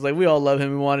Wall because like we all love him.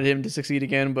 We wanted him to succeed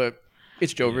again, but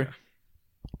it's Jover.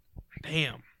 Yeah.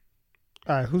 Damn.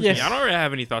 All right, who's I don't really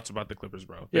have any thoughts about the Clippers,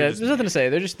 bro. There's nothing to say.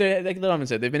 They're just they don't even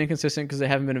say they've been inconsistent because they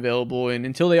haven't been available, and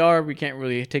until they are, we can't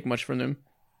really take much from them.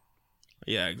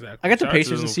 Yeah, exactly. I got the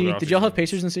Pacers in C. Did y'all have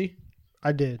Pacers in C?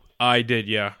 I did. I did,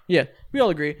 yeah. Yeah, we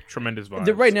all agree. Tremendous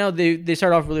vibes. Right now, they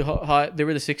start off really hot. They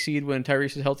were the 6th seed when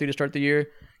Tyrese was healthy to start the year.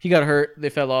 He got hurt. They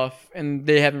fell off, and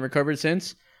they haven't recovered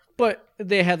since. But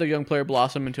they had their young player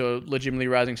blossom into a legitimately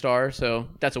rising star, so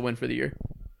that's a win for the year.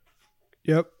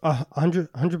 Yep, 100%.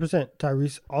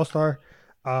 Tyrese, all-star,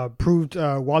 proved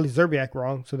Wally Szczerbiak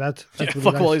wrong, so that's really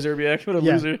fuck nice. Wally Szczerbiak, what a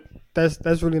loser.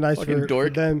 That's really nice for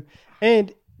them.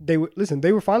 And they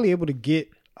were finally able to get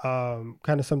kind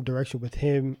of some direction with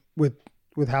him, with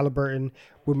Halliburton,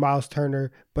 with Miles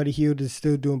Turner. Buddy Hield is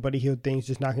still doing Buddy Hield things,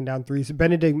 just knocking down threes.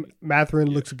 Benedict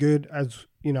Mathurin looks good, as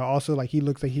you know. Also, like he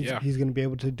looks like he's going to be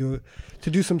able to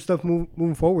do some stuff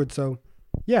moving forward. So,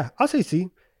 yeah, I'll say C,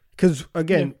 because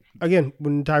again,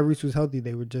 when Tyrese was healthy,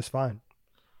 they were just fine.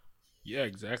 Yeah,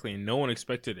 exactly. And no one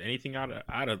expected anything out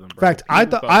of them, bro. In fact,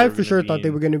 I for sure thought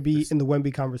they were going to be in the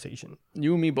Wemby conversation.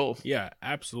 You and me both. Yeah,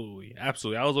 absolutely.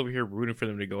 Absolutely. I was over here rooting for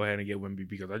them to go ahead and get Wemby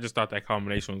because I just thought that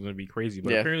combination was going to be crazy.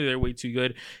 But apparently they're way too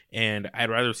good. And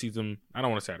I'd rather see them, I don't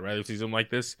want to say I'd rather see them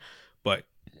like this, but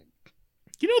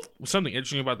you know something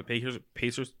interesting about the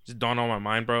Pacers just dawned on my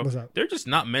mind, bro? What's that? They're just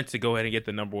not meant to go ahead and get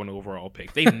the number 1 overall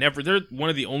pick. They're one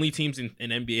of the only teams in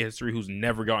NBA history who's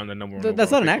never gotten the number 1 overall pick.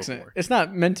 That's not an accident. Before. It's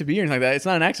not meant to be or anything like that. It's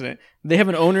not an accident. They have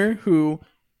an owner who,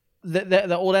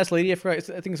 the old ass lady, I think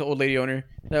it's an old lady owner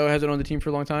that hasn't owned the team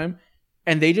for a long time,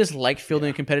 and they just like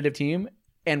fielding a competitive team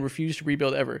and refuse to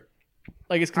rebuild ever.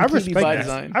 Like it's completely by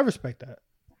design. I respect that.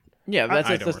 Yeah,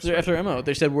 that's their MO.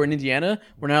 They said we're in Indiana.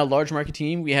 We're not a large market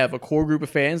team. We have a core group of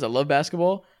fans that love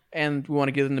basketball, and we want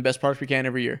to give them the best products we can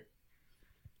every year.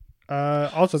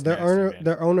 Also, their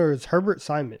owner is Herbert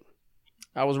Simon.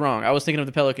 I was wrong. I was thinking of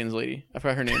the Pelicans lady. I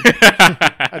forgot her name.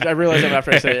 I realized that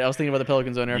after I said it. I was thinking about the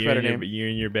Pelicans owner. I forgot her name. You're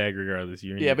in your bag regardless.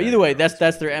 But either way,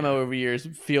 that's their MO over years.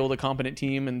 Field a competent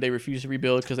team, and they refuse to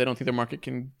rebuild because they don't think their market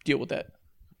can deal with that.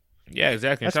 Yeah,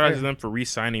 exactly. Shout out to them for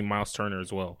re-signing Miles Turner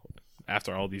as well.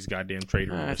 After all these goddamn trade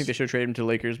rumors. I think they should trade him to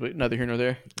Lakers, but neither here nor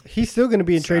there. He's still going to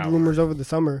be in trade rumors over the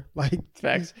summer. Like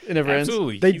facts. It never ends.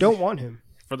 They don't want him.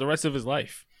 For the rest of his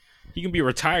life. He can be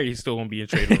retired. He's still going to be in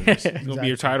trade rumors. He's going to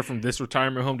be retired from this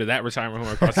retirement home to that retirement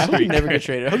home across the street. He never get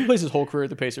traded. I hope he plays his whole career at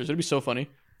the Pacers. It'd be so funny.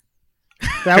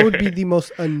 That would be the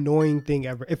most annoying thing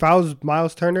ever. If I was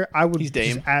Miles Turner, I would just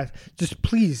ask, just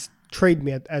please trade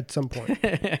me at some point.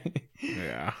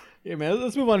 Yeah. Yeah, man.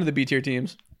 Let's move on to the B tier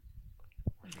teams.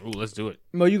 Ooh, let's do it.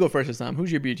 Mo, you go first this time.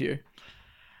 Who's your B tier?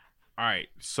 All right.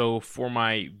 So for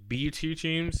my B tier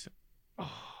teams,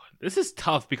 this is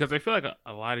tough because I feel like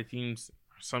a lot of teams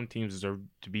are some teams deserve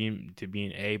to be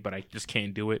an A, but I just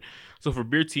can't do it. So for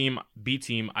B team,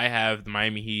 I have the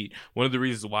Miami Heat. One of the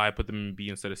reasons why I put them in B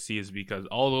instead of C is because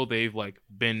although they've like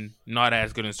been not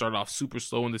as good and started off super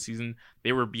slow in the season,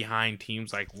 they were behind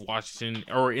teams like Washington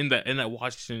or in that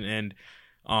Washington and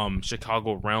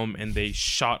Chicago realm, and they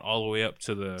shot all the way up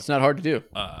to the. It's not hard to do.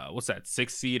 What's that, 6th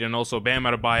seed? And also Bam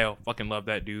Adebayo, fucking love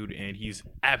that dude, and he's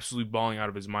absolutely balling out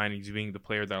of his mind. He's being the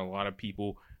player that a lot of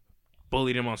people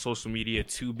bullied him on social media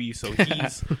to be. So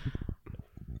he's. Okay.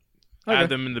 I have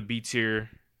them in the B tier.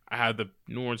 I have the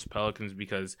New Orleans Pelicans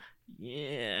because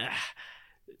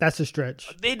that's a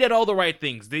stretch. They did all the right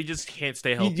things. They just can't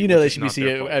stay healthy. You know they should be C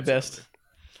at best.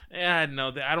 Yeah,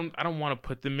 no, I don't want to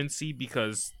put them in C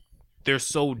because. They're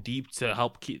so deep to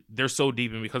help keep. They're so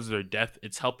deep, and because of their depth,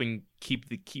 it's helping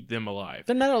keep them alive.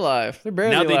 They're not alive. They're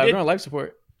barely alive. They're on life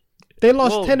support. They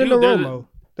lost 10 in a row, Mo.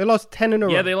 They lost 10 in a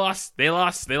row. Yeah, they lost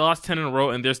 10 in a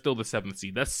row, and they're still the 7th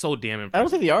seed. That's so damn impressive. I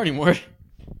don't think they are anymore.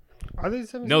 Are they the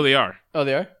 7th? No, they are. Oh,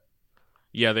 they are.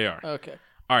 Yeah, they are. Okay.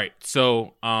 All right.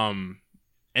 So, and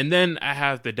then I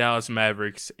have the Dallas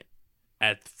Mavericks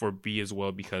for B as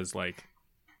well because like.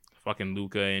 Fucking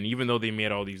Luka, and even though they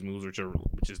made all these moves, which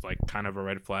is like kind of a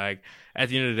red flag, at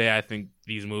the end of the day, I think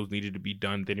these moves needed to be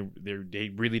done. They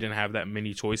really didn't have that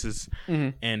many choices,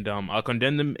 and I'll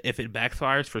condemn them if it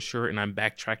backfires for sure. And I'm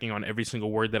backtracking on every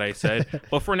single word that I said,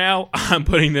 but for now, I'm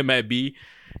putting them at B.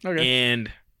 Okay,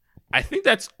 and I think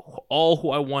that's all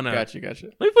who I want to. Gotcha.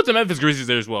 Let me put the Memphis Grizzlies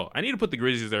there as well. I need to put the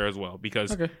Grizzlies there as well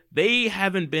because they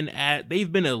haven't been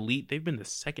they've been elite. They've been the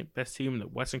second best team in the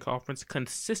Western Conference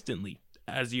consistently.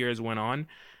 As years went on.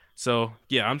 So,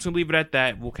 yeah, I'm just going to leave it at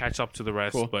that. We'll catch up to the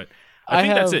rest. Cool. But I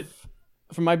think that's it.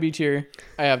 For my B tier,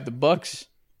 I have the Bucks,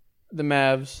 the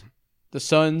Mavs, the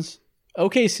Suns,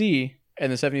 OKC,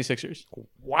 and the 76ers.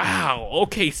 Wow.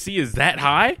 OKC is that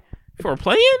high for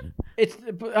playing?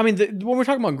 When we're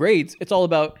talking about grades, it's all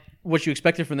about what you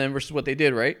expected from them versus what they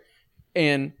did, right?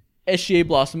 And SGA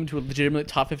blossomed into a legitimate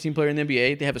top 15 player in the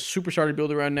NBA. They have a superstar to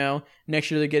build around now.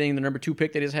 Next year, they're getting the number 2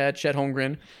 pick they just had, Chet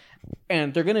Holmgren.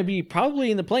 And they're going to be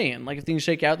probably in the play-in. Like, if things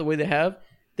shake out the way they have,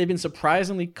 they've been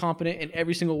surprisingly competent in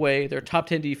every single way. They're top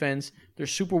 10 defense. They're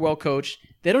super well coached.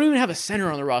 They don't even have a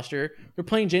center on the roster. They're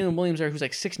playing Jalen Williams there, who's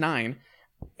like 6'9".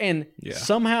 And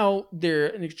somehow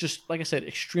they're just, like I said,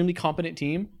 extremely competent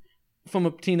team from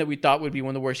a team that we thought would be one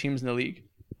of the worst teams in the league.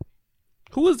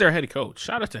 Who is their head coach?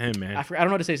 Shout out to him, man. I don't know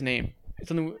how to say his name.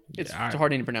 It's a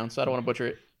hard name to pronounce, so I don't want to butcher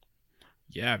it.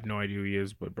 Yeah, I have no idea who he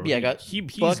is, but bro, yeah, I got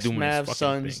he's Bucks, doing Mavs, his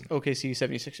Suns, thing. OKC,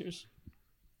 76ers.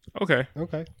 Okay.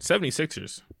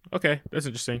 76ers. Okay, that's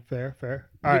interesting. Fair.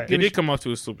 All right. They did come off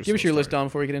to a super. Give us your list, Dom,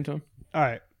 before we get into them. All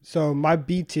right. So my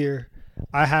B tier,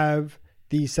 I have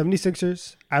the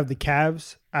 76ers, I have the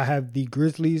Cavs, I have the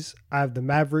Grizzlies, I have the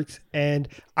Mavericks, and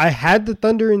I had the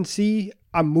Thunder in C.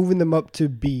 I'm moving them up to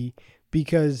B.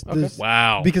 Because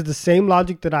because the same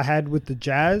logic that I had with the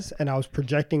Jazz, and I was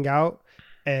projecting out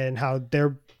and how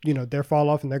they're fall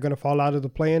off and they're going to fall out of the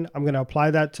play-in. I'm going to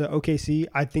apply that to OKC.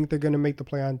 I think they're going to make the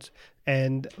play-ins.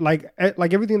 And like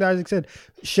everything that Isaac said,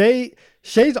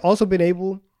 Shai's also been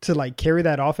able to like carry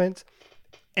that offense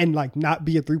and like not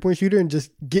be a 3-point shooter and just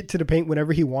get to the paint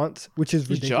whenever he wants, which is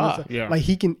ridiculous. Yeah. Like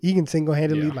he can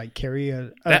single-handedly like carry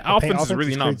that offense is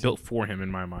really not built for him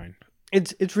in my mind.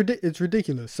 It's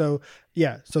ridiculous. So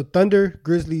Thunder,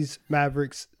 Grizzlies,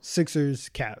 Mavericks, Sixers,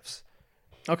 Cavs.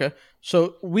 Okay,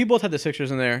 so we both had the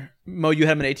Sixers in there. Mo, you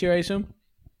have them in A tier, I assume.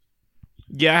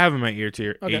 Yeah, I have them at A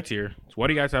tier. Okay. A tier. So why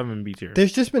do you guys have them in B tier?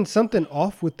 There's just been something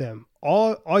off with them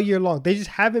all year long. They just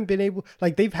haven't been able.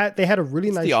 Like they had a really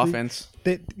nice streak. Offense.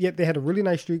 They had a really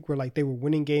nice streak where like they were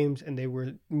winning games and they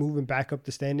were moving back up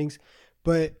the standings,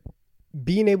 but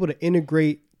being able to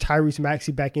integrate Tyrese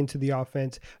Maxey back into the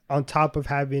offense on top of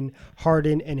having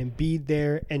Harden and Embiid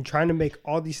there and trying to make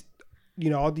all these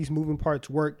moving parts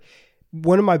work.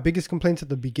 One of my biggest complaints at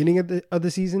the beginning of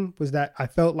the season was that I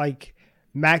felt like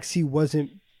Maxey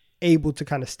wasn't able to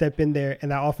kind of step in there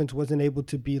and that offense wasn't able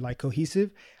to be like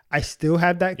cohesive. I still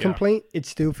have that complaint. It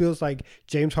still feels like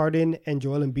James Harden and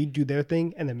Joel Embiid do their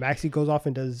thing and then Maxey goes off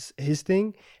and does his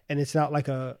thing, and it's not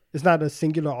a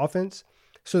singular offense.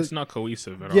 So it's not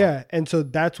cohesive at all. Yeah, and so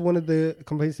that's one of the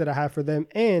complaints that I have for them.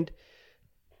 And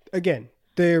again,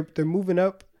 they're moving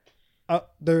up.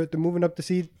 They're moving up the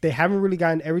seed. They haven't really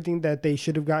gotten everything that they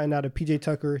should have gotten out of PJ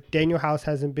Tucker. Daniel House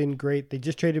hasn't been great. They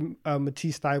just traded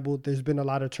Matisse Thybulle. There's been a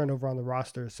lot of turnover on the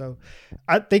roster. So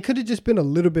they could have just been a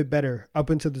little bit better up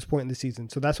until this point in the season.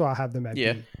 So that's why I have them at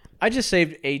B. I just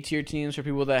saved A-tier teams for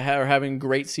people that are having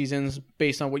great seasons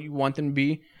based on what you want them to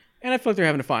be. And I feel like they're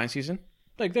having a fine season.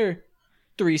 Like they're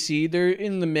 3 seed. They're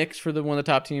in the mix for one of the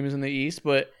top teams in the East,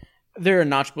 but they're a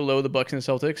notch below the Bucks and the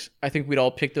Celtics. I think we'd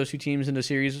all pick those two teams in the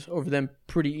series over them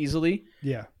pretty easily.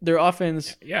 Yeah. Their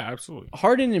offense, yeah, absolutely.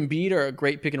 Harden and Embiid are a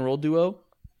great pick and roll duo.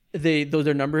 Those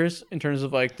are numbers in terms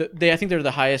of like I think they're the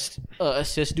highest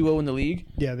assist duo in the league.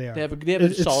 Yeah, they are. They have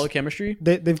a solid chemistry.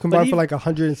 They've combined for like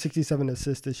 167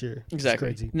 assists this year. Exactly.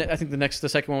 It's crazy. I think the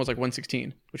second one was like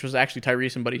 116, which was actually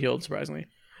Tyrese and Buddy Hield, surprisingly.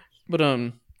 But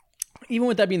even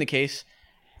with that being the case,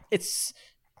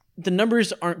 the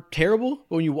numbers aren't terrible.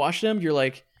 But when you watch them, you're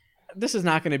like, this is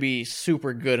not going to be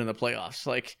super good in the playoffs.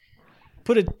 Like,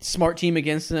 put a smart team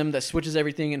against them that switches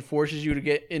everything and forces you to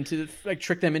get into, like,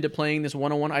 trick them into playing this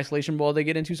one-on-one isolation ball they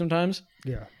get into sometimes.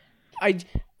 Yeah. I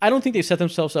don't think they've set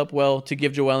themselves up well to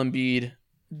give Joel Embiid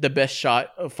the best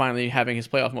shot of finally having his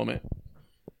playoff moment.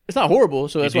 It's not horrible,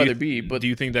 so that's why they're B. But do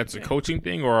you think that's a coaching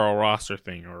thing or a roster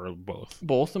thing or both?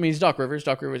 Both. I mean, he's Doc Rivers.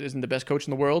 Doc Rivers isn't the best coach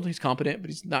in the world. He's competent, but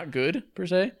he's not good per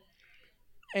se.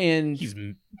 And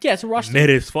it's a roster. Mid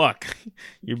as fuck.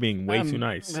 You're being way too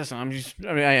nice. Listen,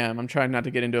 I am. I'm trying not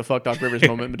to get into a fuck Doc Rivers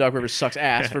moment, but Doc Rivers sucks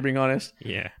ass, for being honest.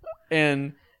 Yeah.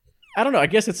 And I don't know. I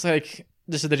guess it's like,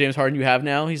 this is the James Harden you have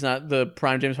now. He's not the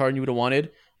prime James Harden you would have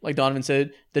wanted. Like Donovan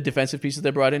said, the defensive pieces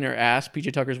they brought in are ass.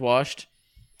 PJ Tucker's washed.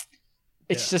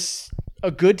 It's just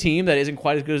a good team that isn't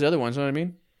quite as good as the other ones. You know what I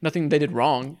mean? Nothing they did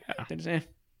wrong. Yeah. They just,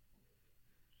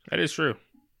 That is true.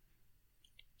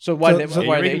 So why are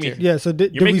they A tier? Yeah, so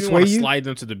did You're we making me sway want to you? slide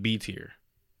them to the B tier.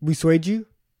 We swayed you?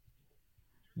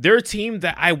 They're a team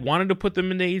that I wanted to put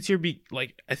them in the A tier.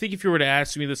 Like, I think if you were to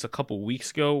ask me this a couple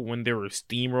weeks ago when they were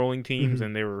steamrolling teams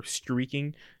and they were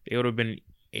streaking, they would have been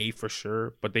A for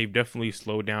sure. But they've definitely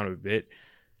slowed down a bit.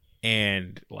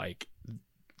 And, like,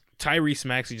 Tyrese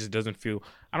Maxey just doesn't feel...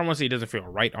 I don't want to say he doesn't feel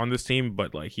right on this team,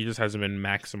 but, like, he just hasn't been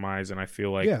maximized. And I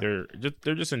feel like they're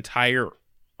just entire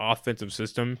offensive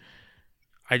system...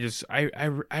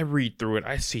 I read through it.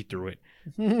 I see through it.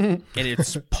 And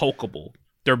it's pokeable.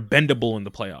 They're bendable in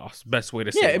the playoffs. Best way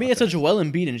to say it. Yeah, I mean, it's a Joel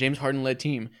Embiid and James Harden-led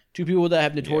team. Two people that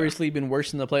have notoriously been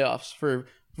worse in the playoffs for a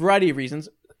variety of reasons.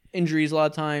 Injuries a lot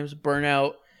of times,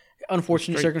 burnout,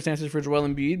 unfortunate circumstances for Joel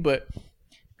Embiid. But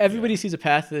everybody sees a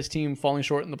path to this team falling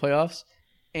short in the playoffs.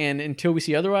 And until we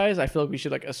see otherwise, I feel like we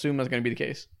should assume that's going to be the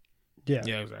case. Yeah.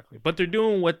 Yeah, exactly. But they're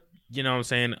doing what, you know what I'm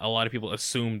saying, a lot of people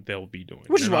assume they'll be doing.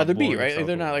 Which is why they're B, right? Like,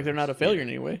 they're not a failure in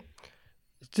any way.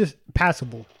 It's just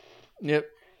passable. Yep.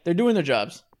 They're doing their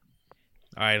jobs.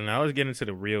 All right, now let's get into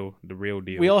the real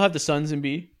deal. We all have the Suns in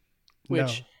B.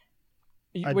 Which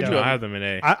I have them in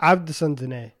A. I have the Suns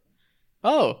in A.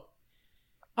 Oh.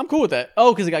 I'm cool with that.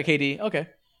 Oh, because they got KD. Okay.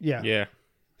 Yeah. Yeah.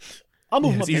 I'll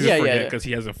move him up there. Yeah. Because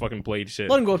he hasn't fucking played shit.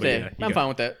 Let him go up to A. I'm fine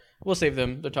with that. We'll save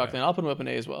them. They're talking. I'll put them up in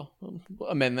A as well. We'll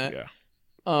amend that. Yeah.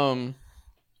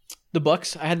 The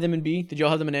Bucks, I had them in B. Did y'all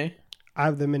have them in A? I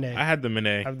have them in A. I had them in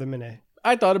A. I have them in A.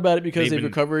 I thought about it because they've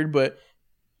recovered, but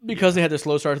because they had their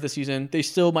slow start to the season, they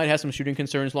still might have some shooting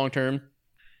concerns long term.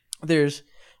 When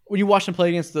you watched them play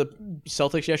against the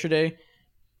Celtics yesterday,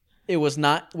 it was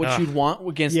not what you'd want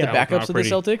against the backups of the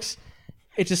Celtics.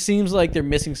 It just seems like they're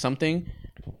missing something.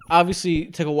 Obviously,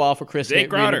 it took a while for Chris to get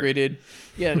reintegrated.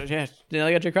 Yeah. Now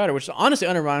they got Jay Crowder, which honestly,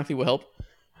 unironically, will help.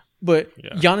 But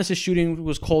Giannis' shooting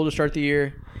was cold to start the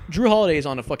year. Drew Holiday is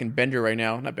on a fucking bender right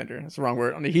now. Not bender, that's the wrong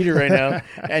word. On the heater right now.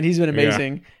 And he's been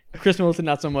amazing. Chris Middleton,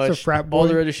 not so much. It's a frat boy. All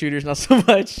the other shooters, not so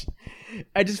much.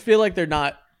 I just feel like they're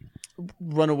not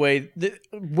runaway.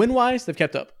 Win-wise, they've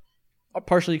kept up.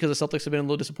 Partially because the Celtics have been a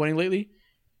little disappointing lately.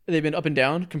 They've been up and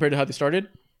down compared to how they started.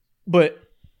 But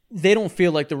they don't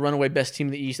feel like the runaway best team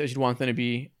in the East as you'd want them to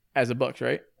be as the Bucks,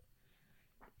 right?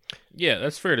 Yeah,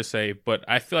 that's fair to say, but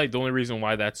I feel like the only reason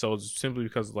why that's so is simply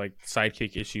because of, like,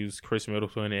 sidekick issues. Chris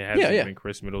Middleton, it hasn't been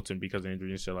Chris Middleton because of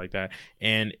injuries and shit like that.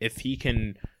 And if he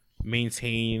can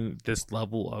maintain this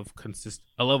level of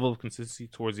consistency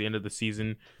towards the end of the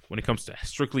season when it comes to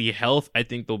strictly health, I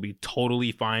think they'll be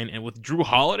totally fine. And with Drew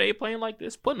Holiday playing like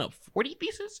this, putting up 40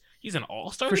 pieces, he's an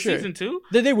all-star this season too.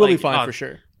 They will be fine for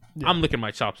sure. Yeah. I'm licking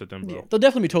my chops at them, bro. Yeah, they'll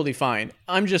definitely be totally fine.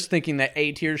 I'm just thinking that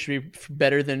A tier should be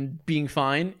better than being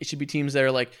fine. It should be teams that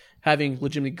are like having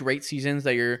legitimately great seasons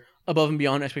that you're above and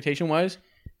beyond expectation wise.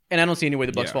 And I don't see any way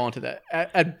the Bucks fall into that.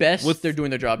 At best, they're doing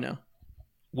their job now.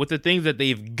 With the things that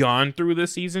they've gone through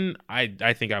this season, I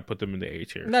think I put them in the A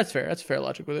tier. And that's fair. That's fair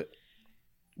logic with it.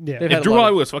 Yeah. If Drew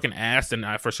Holiday was fucking ass, then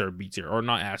I for sure B tier. Or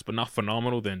not ass, but not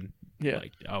phenomenal, then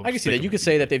I can see that. You could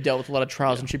say that they've dealt with a lot of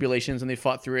trials and tribulations and they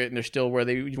fought through it and they're still where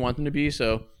you want them to be.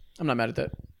 So I'm not mad at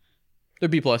that. They're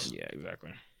B+. Yeah,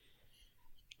 exactly.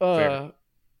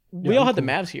 We all had the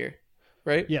Mavs here,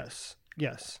 right? Yes.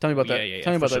 Tell me about that.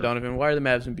 Tell me about that, sure. Donovan. Why are the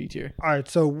Mavs in B tier? All right.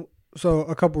 So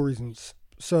a couple reasons.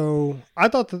 So I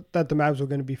thought that the Mavs were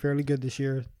going to be fairly good this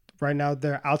year right now.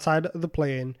 They're outside of the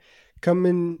play-in.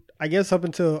 Coming, I guess, up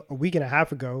until a week and a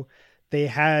half ago, they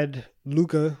had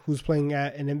Luka, who's playing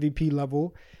at an MVP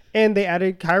level, and they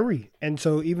added Kyrie. And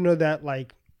so even though that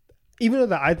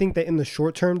I think that in the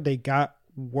short term they got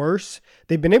worse,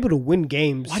 they've been able to win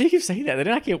games. Why do you keep saying that? They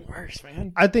did not get worse,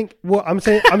 man. I think. Well, I'm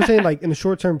saying like in the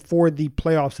short term for the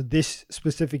playoffs this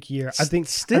specific year. I think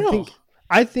still.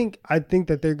 I think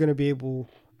that they're going to be able.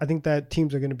 I think that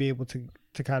teams are going to be able to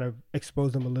kind of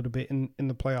expose them a little bit in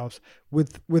the playoffs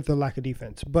with the lack of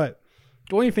defense. But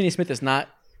Dorian Finney-Smith is not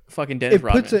fucking Dennis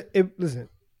Rodman. Listen.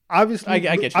 Obviously, I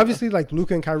get you, obviously, like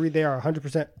Luka and Kyrie, they are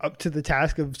 100% up to the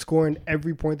task of scoring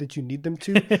every point that you need them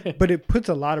to. But it puts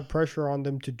a lot of pressure on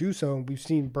them to do so. And we've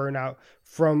seen burnout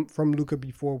from Luka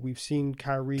before. We've seen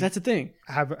Kyrie. That's the thing.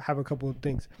 Have a couple of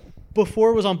things.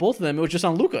 Before it was on both of them. It was just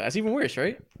on Luka. That's even worse,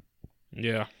 right?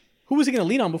 Yeah. Who was he going to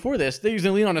lean on before this? They was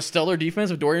going to lean on a stellar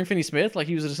defense of Dorian Finney-Smith, like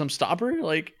he was some stopper.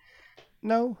 Like,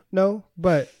 no.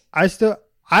 But I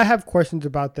have questions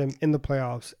about them in the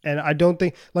playoffs, and I don't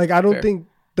think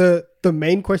the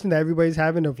main question that everybody's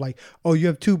having of like, oh, you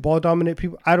have two ball dominant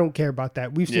people. I don't care about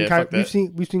that. We've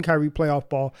seen Kyrie play off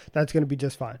ball. That's going to be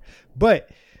just fine. But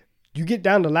you get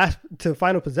down to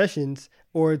final possessions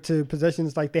or to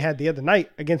possessions like they had the other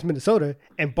night against Minnesota,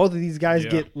 and both of these guys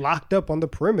get locked up on the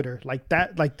perimeter like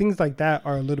that. Like things like that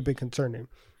are a little bit concerning.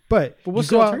 But what's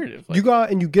the alternative? You go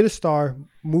out and you get a star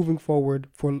moving forward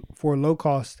for a low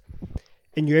cost.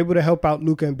 And you're able to help out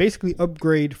Luka and basically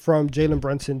upgrade from Jalen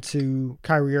Brunson to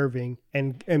Kyrie Irving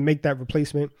and make that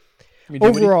replacement.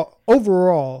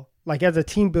 Overall, like as a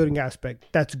team building aspect,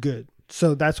 that's good.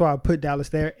 So that's why I put Dallas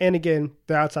there. And again,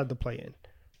 they're outside the play-in.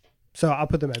 So I'll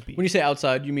put them at B. When you say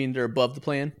outside, you mean they're above the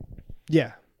play-in?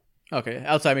 Yeah. Okay.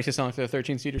 Outside makes it sound like they're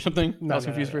 13 seed or something. I was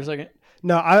confused for a second.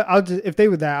 No, I'll just, if they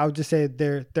were that, I would just say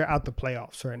they're out the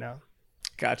playoffs right now.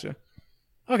 Gotcha.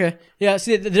 Okay. Yeah,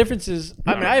 see, the difference is,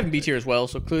 I have B tier as well,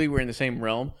 so clearly we're in the same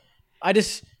realm. I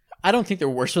don't think they're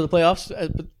worse for the playoffs,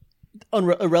 but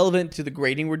irrelevant to the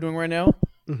grading we're doing right now.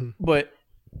 Mm-hmm. But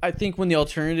I think when the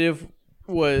alternative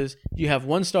was you have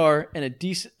one star and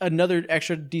another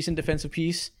extra decent defensive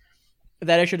piece,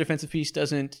 that extra defensive piece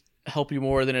doesn't help you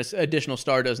more than an additional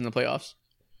star does in the playoffs.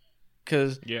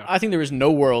 Because I think there is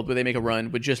no world where they make a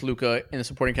run with just Luka and the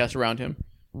supporting cast around him.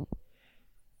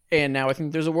 And now I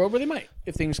think there's a world where they might,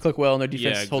 if things click well and their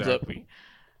defense holds up.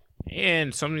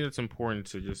 And something that's important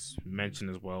to just mention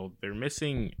as well, they're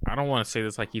missing, I don't want to say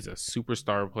this like he's a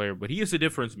superstar player, but he is a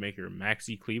difference maker,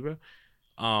 Maxi Kleber.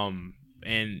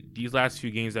 And these last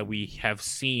few games that we have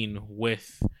seen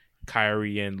with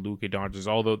Kyrie and Luka Doncic,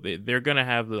 although they're going to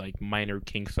have like minor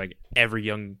kinks like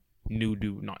every every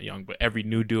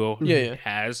new duo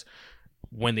has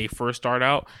when they first start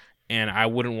out. And I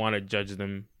wouldn't want to judge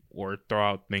them or throw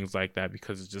out things like that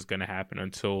because it's just going to happen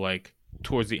until like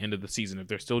towards the end of the season. If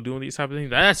they're still doing these type of things,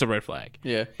 that's a red flag.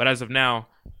 Yeah. But as of now,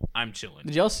 I'm chilling.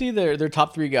 Did y'all see their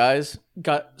top three guys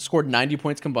scored 90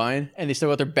 points combined and they still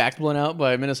got their backs blown out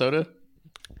by Minnesota?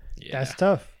 Yeah. That's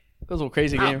tough. That was a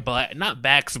crazy game. Not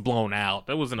backs blown out.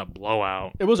 That wasn't a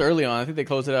blowout. It was early on. I think they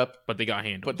closed it up. But they got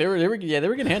handled. But they were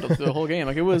getting handled through the whole game.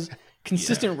 Like it was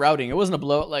consistent routing. It wasn't a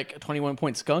blowout like a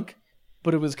 21-point skunk,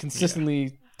 but it was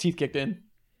consistently teeth kicked in.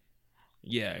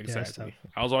 Yeah, exactly.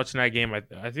 I was watching that game.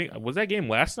 I think was that game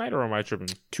last night or am I tripping?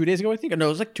 2 days ago, I think. No, it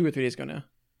was like 2 or 3 days ago now.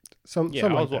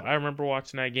 I remember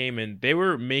watching that game and they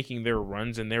were making their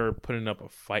runs and they were putting up a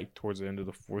fight towards the end of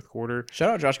the fourth quarter.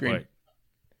 Shout out Josh Green.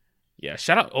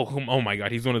 Shout out! Oh my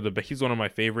God, he's one of my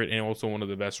favorite and also one of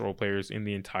the best role players in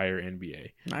the entire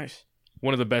NBA. Nice.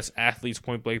 One of the best athletes,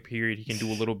 point blank period. He can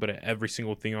do a little bit of every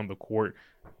single thing on the court.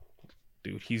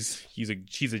 Dude, he's a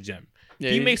gem. Yeah,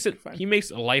 he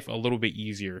makes life a little bit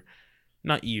easier.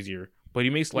 Not easier, but he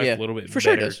makes life a little bit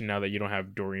better now that you don't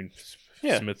have Dorian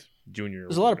Smith Jr.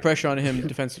 There's a lot of pressure on him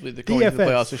defensively going into the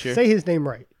playoffs this year. Say his name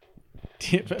right.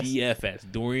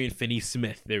 DFS, Dorian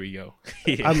Finney-Smith. There we go.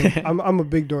 I'm a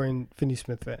big Dorian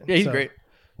Finney-Smith fan. Yeah, he's great.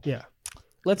 Yeah.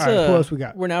 Let's. Who else we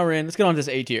got? Let's get on to this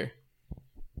A tier.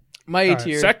 My A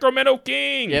tier, Sacramento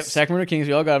Kings. Yep, Sacramento Kings.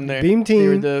 We all got them there. Beam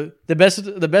team. They were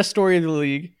the best story of the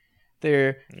league.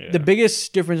 They're the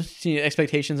biggest difference between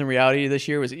expectations and reality this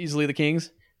year was easily the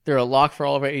Kings. They're a lock for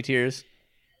all of our A tiers.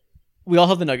 We all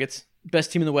have the Nuggets,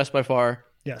 best team in the West by far.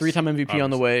 Yes. 3-time MVP obviously.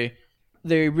 On the way.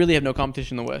 They really have no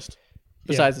competition in the West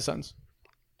besides the Suns.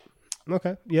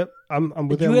 Okay. Yep. I'm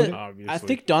with them. I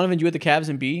think Donovan, you had the Cavs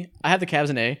in B. I have the Cavs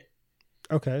in A.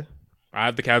 Okay. I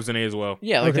have the Cavs in A as well.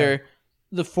 Yeah, they're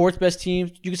the fourth best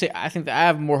team. You could say I think that I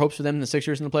have more hopes for them than the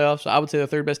Sixers in the playoffs. So I would say the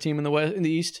third best team in the West, in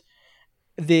the East.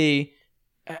 The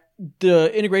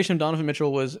integration of Donovan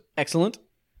Mitchell was excellent,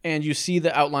 and you see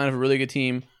the outline of a really good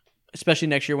team especially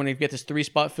next year when they get this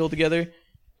 3-spot filled together,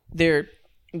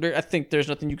 I think there's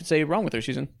nothing you could say wrong with their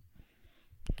season.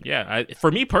 Yeah,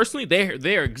 for me personally,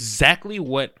 they are exactly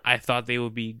what I thought they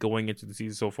would be going into the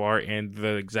season so far, and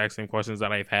the exact same questions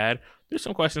that I've had. There's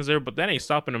some questions there, but that ain't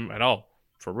stopping them at all,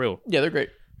 for real. Yeah, they're great.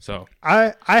 So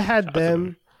I had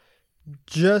them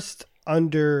just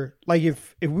under, like,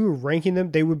 if we were ranking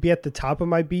them, they would be at the top of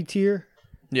my B tier.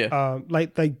 Yeah.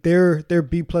 Like they're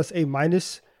B plus A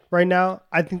minus right now.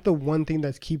 I think the one thing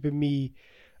that's keeping me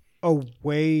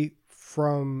away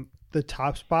from the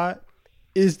top spot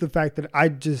is the fact that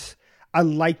I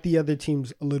like the other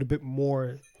teams a little bit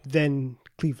more than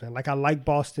Cleveland. Like, I like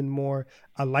Boston more.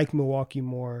 I like Milwaukee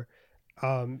more.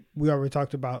 We already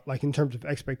talked about, like, in terms of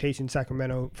expectations,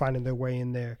 Sacramento finding their way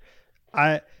in there.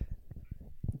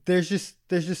 There's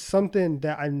just something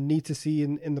that I need to see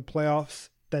in the playoffs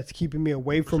that's keeping me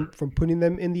away from putting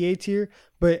them in the A tier.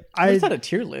 But it's not a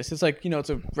tier list. It's like, it's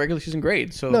a regular season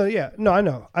grade. So I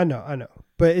know.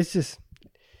 But it's just,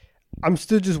 I'm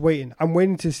still just waiting. I'm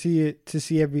waiting to see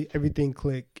everything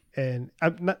click, and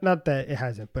not that it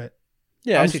hasn't, but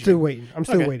yeah, I'm still waiting.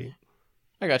 Waiting.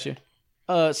 I got you.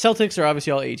 Celtics are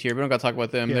obviously all A tier. We don't got to talk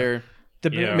about them. Yeah. They're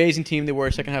an amazing team. They were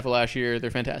second half of last year.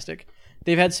 They're fantastic.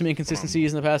 They've had some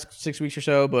inconsistencies in the past 6 weeks or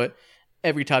so, but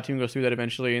every top team goes through that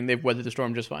eventually, and they've weathered the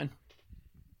storm just fine.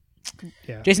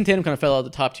 Yeah. Jason Tatum kind of fell out of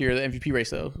the top tier of the MVP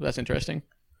race, though. That's interesting.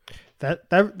 That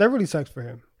really sucks for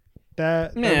him.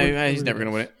 He's never going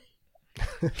to win it.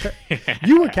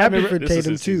 You were capping for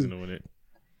Tatum too.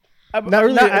 Not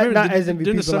as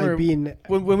MVP, but summer, like being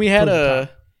when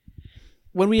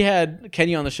we had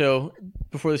Kenny on the show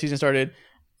before the season started.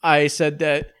 I said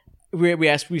that we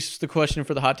asked the question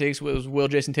for the hot takes was, will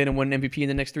Jason Tatum win an MVP in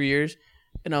the next 3 years?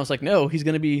 And I was like, no, he's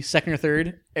going to be second or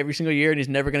third every single year, and he's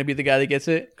never going to be the guy that gets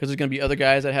it, because there's going to be other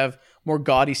guys that have more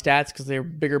gaudy stats because they're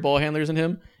bigger ball handlers than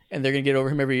him, and they're going to get over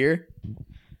him every year.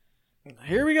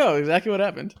 Here we go. Exactly what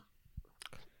happened.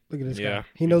 Look at this guy.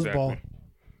 He knows ball.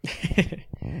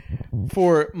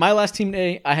 For my last team in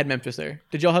A, I had Memphis there.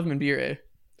 Did y'all have them in B or A?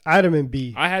 I had them in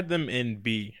B. I had them in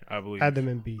B, I believe. I had them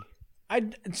in B.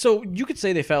 So you could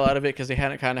say they fell out of it because they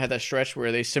hadn't kind of had that stretch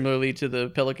where they, similarly to the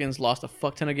Pelicans, lost a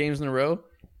fuck ton of games in a row.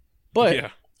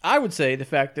 But I would say the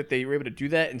fact that they were able to do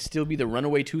that and still be the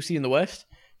runaway 2 seed in the West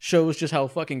shows just how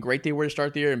fucking great they were to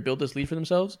start the year and build this lead for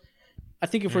themselves. I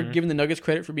think if we're giving the Nuggets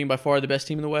credit for being by far the best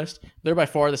team in the West, they're by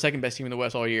far the second best team in the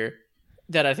West all year.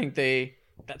 That I think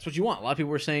that's what you want. A lot of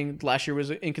people were saying last year was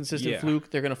an inconsistent fluke.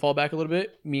 They're going to fall back a little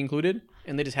bit, me included,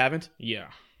 and they just haven't. Yeah.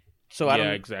 So I don't.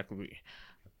 Yeah, exactly.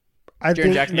 I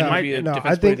think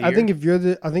if you're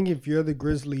the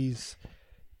Grizzlies,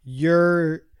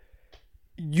 you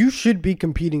should be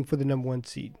competing for the number 1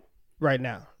 seed right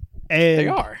now. And they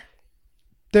are.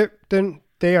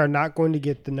 They are not going to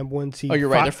get the number 1 seed. Oh, you're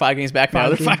right. They're 5 games back now.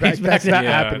 They're 5 games back. That's not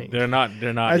happening. They're not.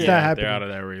 That's not happening. They're out of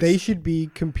that race. They should be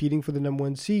competing for the number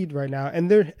 1 seed right now, and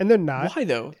they're not. Why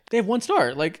though? They have 1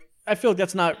 star. Like, I feel like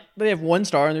that's not. They have 1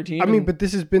 star on their team. I mean, but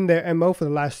this has been their MO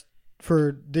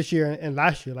for this year and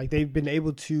last year. Like, they've been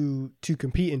able to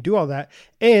compete and do all that.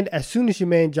 And as soon as your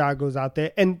man Ja goes out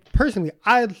there, and personally,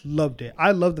 I loved it.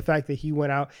 I love the fact that he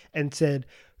went out and said,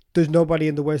 "There's nobody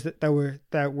in the West that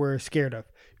we're scared of."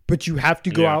 But you have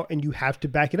to go out and you have to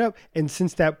back it up. And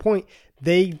since that point,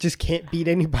 they just can't beat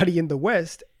anybody in the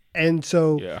West. And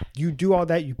so you do all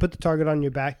that. You put the target on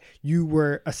your back. You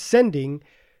were ascending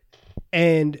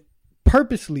and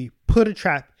purposely put a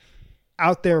trap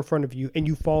out there in front of you, and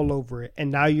you fall over it.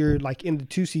 And now you're like in the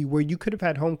 2 seed where you could have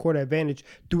had home court advantage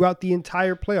throughout the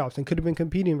entire playoffs and could have been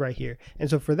competing right here. And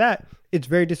so for that, it's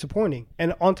very disappointing.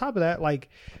 And on top of that, like,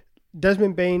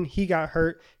 Desmond Bane, he got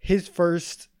hurt. His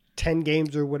first 10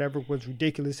 games or whatever was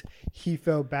ridiculous. He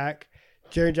fell back.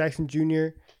 Jaren Jackson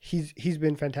Jr., he's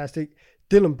been fantastic.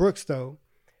 Dillon Brooks still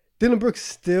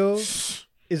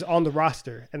is on the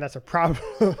roster, and that's a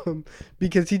problem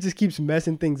because he just keeps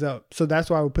messing things up. So that's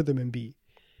why I would put them in B.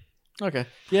 Okay.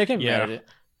 Yeah, I can't be mad at it.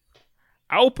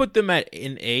 I would put them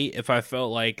in A if I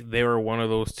felt like they were one of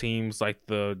those teams like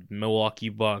the Milwaukee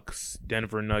Bucks,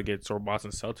 Denver Nuggets, or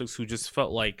Boston Celtics who just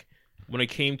felt like when it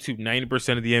came to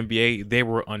 90% of the NBA, they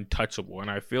were untouchable.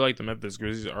 And I feel like the Memphis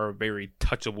Grizzlies are a very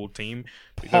touchable team.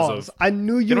 I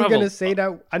knew you were going to say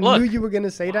that. Knew you were going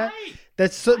to say that.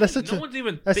 That's such no one's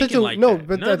even thinking like that.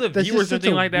 But none of the viewers are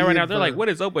thinking like that right now. They're like, what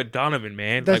is up with Donovan,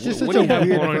 man? That's like, just what such do you a have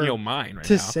weird going on in your mind right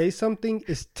to now? To say something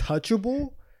is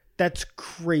touchable, that's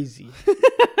crazy.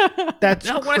 That's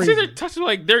crazy. When I say they're touchable,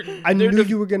 like I knew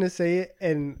you were going to say it,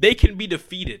 and they can be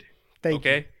defeated.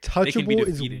 Okay? Touchable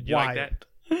is wild. You like that?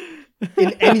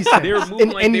 In any sense. They were moving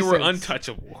like they were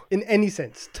untouchable. In any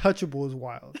sense. Touchable is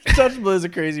wild. Touchable is a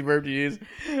crazy verb to use.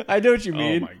 I know what you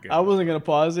mean. I wasn't going to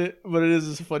pause it, but it is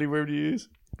just a funny verb to use.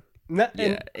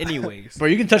 Anyways. Bro,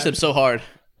 you can touch them so hard.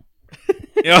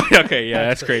 Okay, yeah,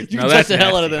 that's crazy. You can touch the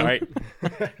hell out of them. Right?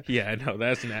 Yeah, no,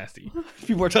 that's nasty.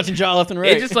 People are touching jaw left and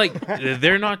right. It's just like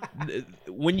they're not.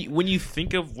 When I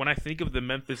think of the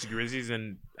Memphis Grizzlies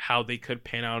and how they could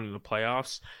pan out in the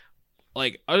playoffs,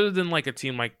 like other than like a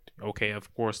team like, okay,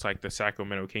 of course, like the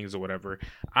Sacramento Kings or whatever,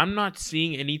 I'm not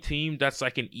seeing any team that's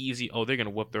like an easy, they're gonna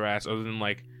whoop their ass, other than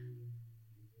like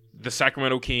the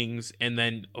Sacramento Kings, and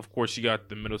then of course you got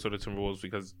the Minnesota Timberwolves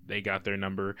because they got their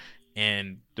number,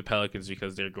 and the Pelicans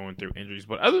because they're going through injuries.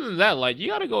 But other than that, like, you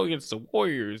got to go against the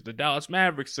Warriors, the Dallas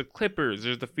Mavericks, the Clippers,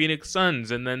 there's the Phoenix Suns,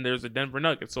 and then there's the Denver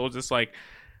Nuggets. So it's just like,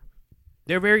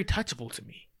 they're very touchable to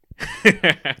me.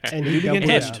 And he doubled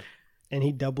down. And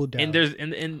he doubled down. And there's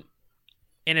and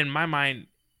in my mind,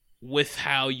 with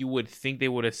how you would think they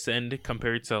would ascend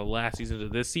compared to last season to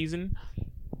this season,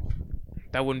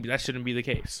 that shouldn't be the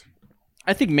case.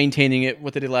 I think maintaining it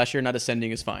what they did last year, not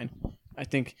ascending, is fine. I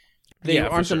think they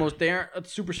aren't they aren't a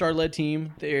superstar led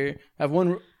team. They have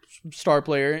one star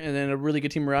player and then a really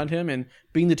good team around him, and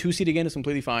being the 2 seed again is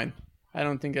completely fine. I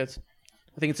think it's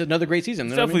another great season.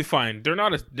 It's definitely fine. They're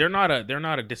not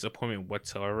a disappointment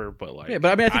whatsoever, but like, yeah,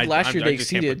 but I mean, I think last year they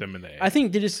exceeded. I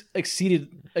think they just exceeded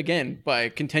again by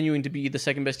continuing to be the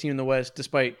second best team in the West,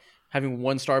 despite having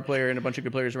one star player and a bunch of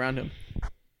good players around him.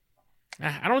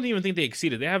 I don't even think they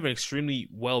exceeded. They have an extremely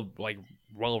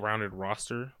well-rounded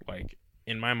roster. Like,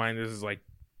 in my mind, this is like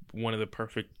one of the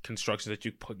perfect constructions that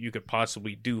you could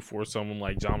possibly do for someone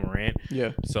like John Morant.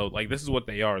 Yeah. So like, this is what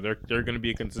they are. They're going to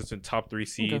be a consistent top 3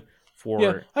 seed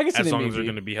for as long as they're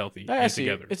going to be healthy and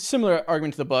together. It's a similar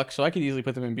argument to the Bucks, so I could easily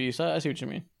put them in B. So I see what you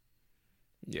mean.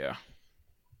 Yeah.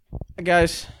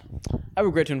 Guys, I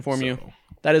regret to inform you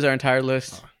that is our entire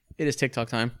list. It is TikTok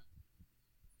time.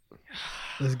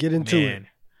 Let's get into it.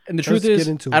 And the truth is,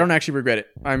 I don't actually regret it.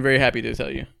 I'm very happy to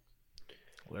tell you.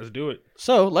 Let's do it.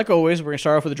 So, like always, we're going to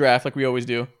start off with the draft like we always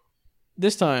do.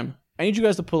 This time, I need you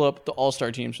guys to pull up the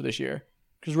All-Star teams for this year.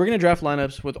 Because we're going to draft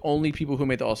lineups with only people who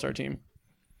made the All-Star team.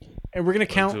 And we're going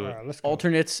to count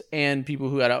alternates and people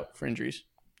who got out for injuries.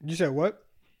 You said what?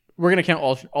 We're going to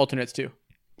count alternates too.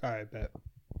 All right, bet.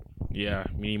 Yeah,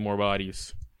 we need more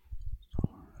bodies.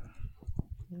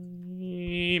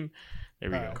 There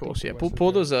we go. Cool. So yeah,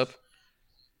 pull those up.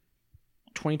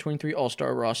 2023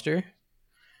 All-Star roster,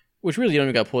 which really you don't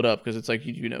even got pulled up because it's like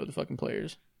you know the fucking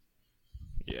players.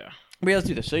 Yeah. But yeah, let's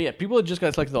do this. So yeah, people just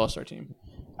got selected the All-Star team.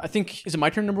 I think, is it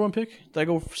my turn, number one pick? Did I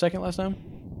go second last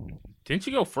time? Didn't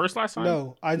you go first last time?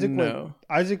 No,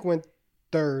 Isaac went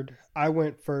third. I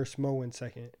went first. Mo went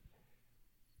second.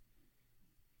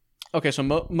 Okay, so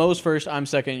Mo's first. I'm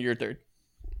second. You're third.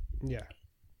 Yeah.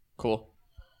 Cool.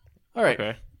 All right.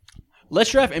 Okay. Let's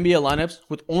draft NBA lineups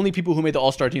with only people who made the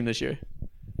All-Star team this year.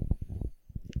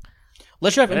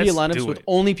 Let's draft NBA lineups with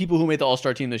only people who made the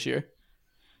All-Star team this year.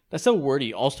 That's so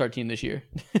wordy. All-Star team this year.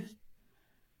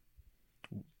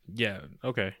 Yeah.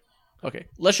 Okay. Okay.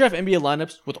 Let's draft NBA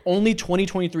lineups with only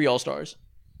 2023 All-Stars.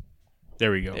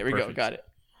 There we go. There we go. Got it.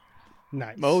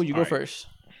 Nice. Mo, you go first.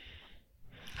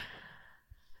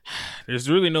 There's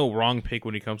really no wrong pick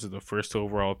when it comes to the first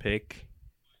overall pick,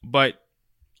 but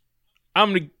I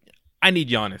need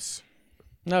Giannis.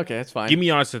 Okay, that's fine. Give me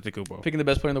Giannis Antetokounmpo. Picking the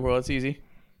best player in the world. It's easy.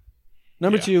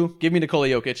 Number 2, give me Nikola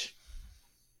Jokic.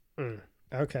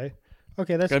 Okay,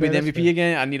 that's gonna be the MVP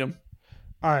again. I need him.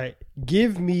 All right,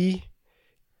 give me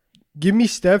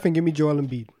Steph and give me Joel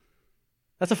Embiid.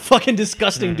 That's a fucking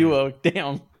disgusting duo.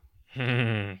 Damn.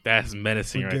 That's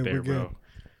menacing right there, bro.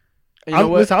 And you know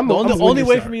what? The only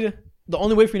way for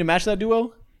me to match that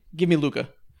duo, give me Luka.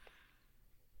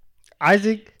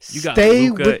 Isaac, stay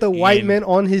with the white man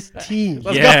on his team.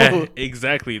 Let's go.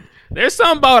 Exactly. There's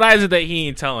something about Isaac that he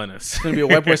ain't telling us. It's gonna be a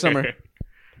white boy summer.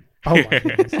 Oh my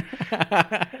goodness.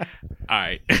 All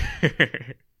right.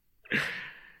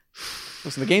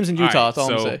 Listen, the game's in Utah. That's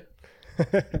all I'm gonna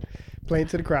say. Playing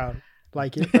to the crowd.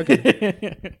 Like it.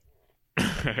 Okay. All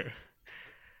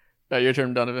right, your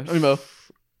turn, Donovan. I mean, Mo.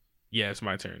 Yeah, it's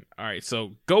my turn. All right,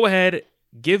 so go ahead.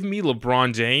 Give me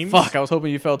LeBron James. Fuck, I was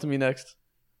hoping you fell to me next.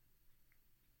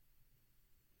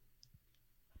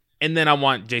 And then I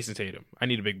want Jason Tatum. I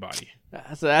need a big body.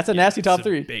 That's a nasty top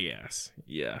 3. Big ass.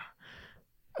 Yeah.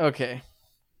 Okay.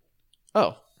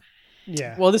 Oh.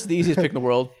 Yeah. Well, this is the easiest pick in the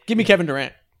world. Give me Kevin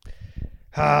Durant.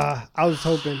 I was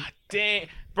hoping. Dang.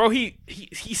 Bro,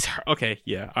 he's okay.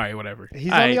 Yeah. All right. Whatever.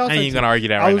 He's on the I ain't gonna argue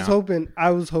that right now. I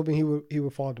was hoping he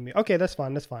would fall to me. Okay, that's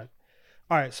fine. All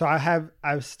right. So I have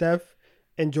Steph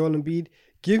and Joel Embiid.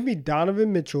 Give me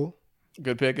Donovan Mitchell.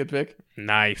 Good pick. Good pick.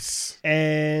 Nice.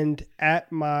 And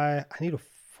at my, I need a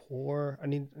 4. I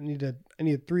need a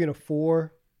 3 and a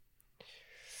 4.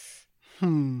 Where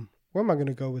am I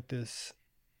gonna go with this?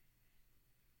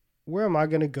 Where am I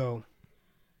gonna go?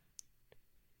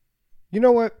 You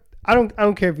know what? I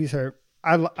don't care if he's hurt.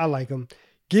 I like him.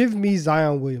 Give me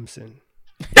Zion Williamson.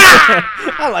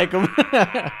 I like him.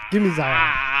 Give me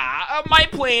Zion. My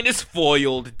plan is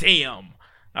foiled. Damn.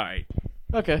 All right.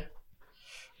 Okay.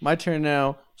 My turn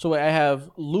now. So wait, I have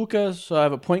Luka. So I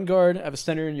have a point guard. I have a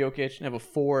center in Jokic. And I have a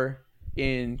 4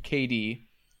 in KD.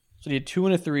 So I need 2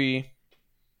 and a 3.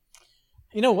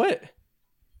 You know what?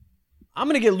 I'm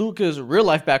going to get Luka's real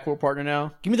life backcourt partner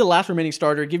now. Give me the last remaining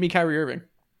starter. Give me Kyrie Irving.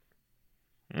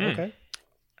 Okay.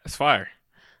 That's fire.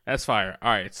 That's fire.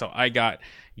 All right. So I got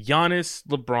Giannis,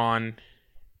 LeBron,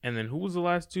 and then who was the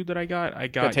last two that I got? I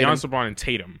got Giannis, LeBron, and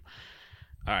Tatum.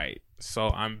 All right. So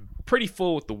I'm pretty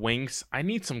full with the wings. I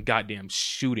need some goddamn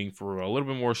shooting for real. A little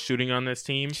bit more shooting on this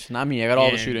team. Not me. I got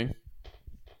all the shooting.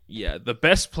 Yeah. The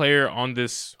best player on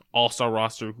this all-star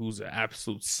roster who's an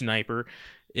absolute sniper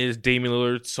is Damian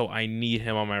Lillard. So I need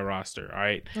him on my roster. All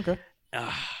right. Okay.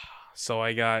 So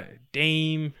I got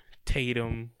Dame,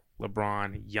 Tatum,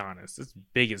 LeBron, Giannis. It's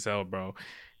big as hell, bro.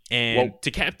 And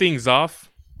to cap things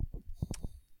off,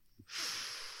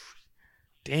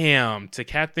 I'm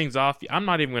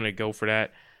not even going to go for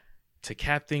that. To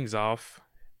cap things off,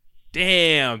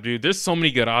 damn, dude, there's so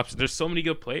many good options. There's so many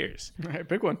good players. All right,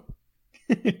 pick one.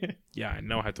 Yeah, I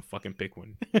know I have to fucking pick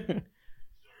one. There's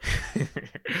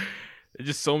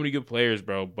just so many good players,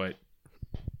 bro, but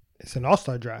it's an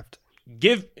all-star draft.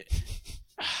 Yeah,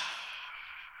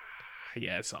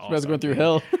 it's all. You guys are going through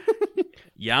hell.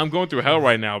 Yeah, I'm going through hell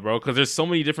right now, bro, because there's so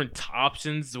many different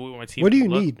options. What do you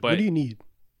need? What do you need?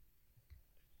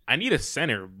 I need a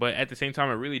center, but at the same time,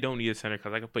 I really don't need a center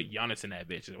because I can put Giannis in that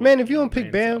bitch. Man, if you don't pick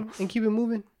Bam and keep it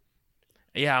moving.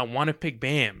 Yeah, I want to pick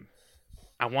Bam.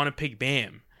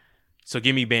 So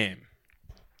give me Bam.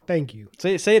 Thank you.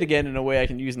 Say it again in a way I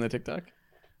can use in the TikTok.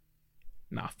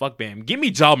 Nah, fuck Bam. Give me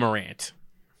Ja Morant.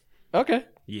 Okay.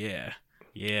 Yeah,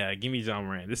 give me Ja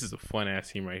Morant. This is a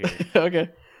fun-ass team right here. Okay,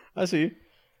 I see you.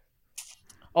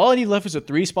 All I need left is a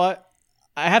 3 spot.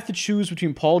 I have to choose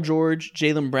between Paul George,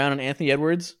 Jaylen Brown, and Anthony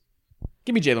Edwards.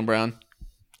 Give me Jaylen Brown.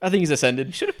 I think he's ascended.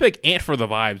 You should have picked Ant for the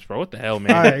vibes, bro. What the hell,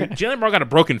 man? Right. Jaylen Brown got a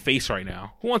broken face right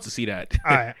now. Who wants to see that?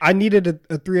 All right. I needed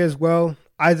a 3 as well.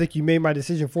 Isaac, you made my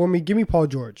decision for me. Give me Paul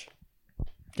George.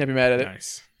 Can't be mad at it.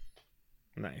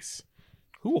 Nice.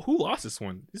 Who lost this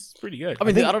one? This is pretty good. I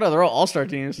mean, I don't know. They're all all-star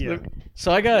teams. Yeah.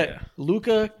 So I got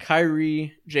Luka,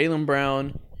 Kyrie, Jaylen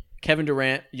Brown, Kevin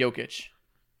Durant, Jokic.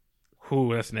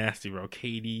 Ooh, that's nasty, bro.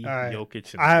 KD, right.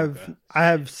 Jokic. And I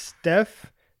have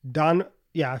Steph,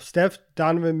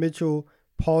 Donovan Mitchell,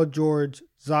 Paul George,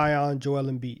 Zion, Joel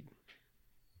Embiid.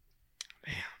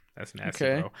 Damn, that's nasty,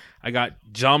 bro. I got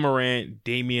Ja Morant,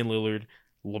 Damian Lillard,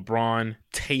 LeBron,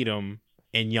 Tatum,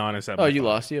 and Giannis. You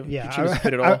lost. You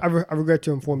fit it all. I regret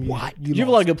to inform you. What? You have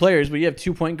a lot of good players, but you have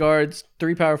 2 point guards,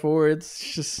 3 power forwards.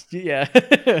 Just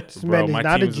bro, my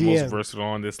team is the most versatile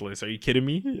on this list. Are you kidding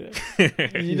me? Yeah.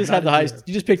 You just have the highest.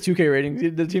 You just picked 2K ratings.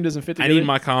 The team doesn't fit together. I need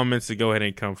my comments to go ahead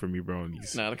and come from me, bro.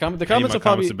 No, the comments are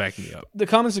probably to back me up. The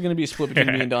comments are going to be split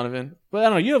between me and Donovan. But I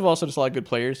don't know. You have also just a lot of good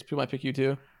players. People might pick you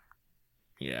too.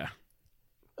 Yeah.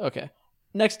 Okay.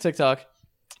 Next TikTok,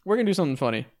 we're gonna do something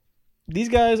funny. These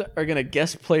guys are going to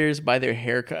guess players by their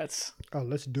haircuts. Oh,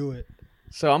 let's do it.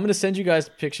 So I'm going to send you guys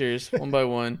pictures one by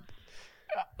one.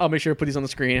 I'll make sure to put these on the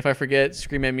screen. If I forget,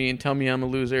 scream at me and tell me I'm a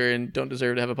loser and don't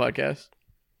deserve to have a podcast.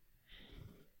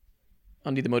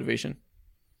 I'll need the motivation.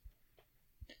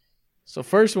 So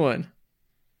first one.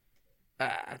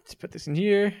 Let's put this in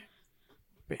here.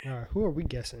 All right, who are we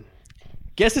guessing?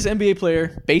 Guess this NBA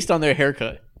player based on their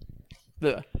haircut.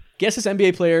 Guess this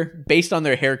NBA player based on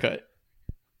their haircut.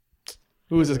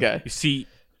 Who is this guy? You see,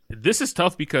 this is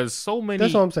tough because so many.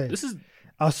 That's what I'm saying. This is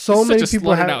so many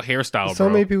people have out hairstyle. So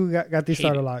many people got these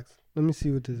starter locks. Let me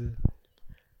see what this is.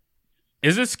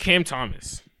 Is this Cam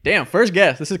Thomas? Damn, first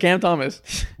guess. This is Cam Thomas.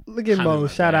 Look at Mo.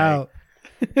 Shout out.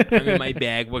 I'm in my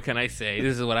bag. What can I say?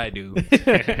 This is what I do. All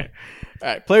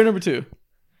right, player number 2.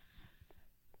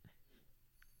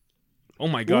 Oh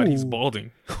my God, he's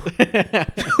balding.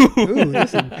 Ooh,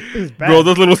 this is bad. Bro,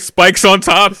 those little spikes on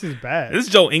top. This is bad. This is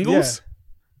Joe Ingles? Yeah.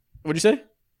 What'd you say?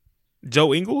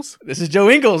 Joe Ingles? This is Joe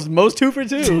Ingles. Most 2 for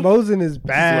 2. Mo's in his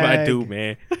bag. This is what I do,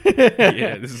 man.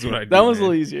 Yeah, this is what I do. That one's a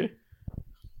little easier.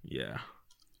 Yeah.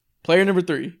 Player number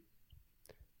 3.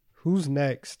 Who's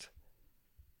next?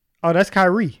 Oh, that's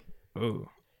Kyrie. Oh.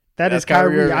 That's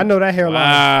Kyrie. I know that hairline.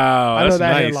 Wow. I know that's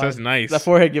that nice. hairline. That's nice. That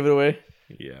forehead give it away.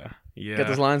 Yeah. Yeah. Got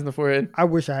those lines in the forehead. I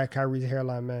wish I had Kyrie's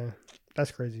hairline, man.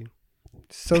 That's crazy.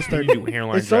 So sturdy. You do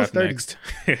hairline it's so draft sturdy. next.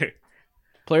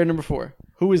 Player number 4.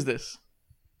 Who is this?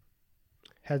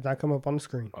 Has not come up on the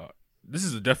screen. This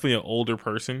is definitely an older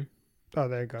person. Oh,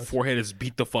 there it goes. Forehead is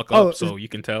beat the fuck up, so you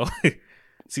can tell.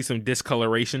 See some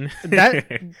discoloration.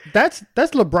 That's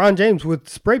LeBron James with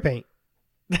spray paint.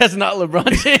 That's not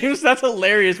LeBron James. That's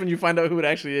hilarious when you find out who it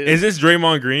actually is. Is this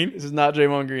Draymond Green? This is not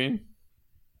Draymond Green.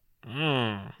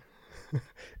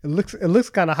 It looks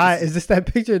kind of high. Is this that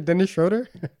picture of Dennis Schroeder?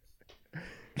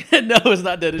 No, it's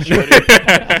not Dennis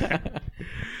Schroeder.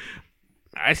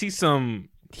 I see some.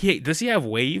 Does he have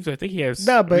waves? I think he has.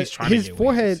 Nah, but his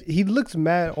forehead, waves. he looks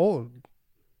mad old.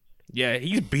 Yeah,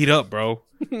 he's beat up, bro.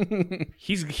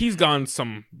 he's gone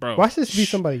some, bro. Watch this be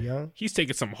somebody young. He's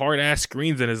taken some hard ass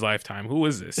screens in his lifetime. Who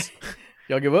is this?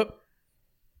 Y'all give up?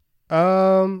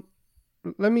 I'll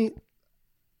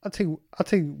take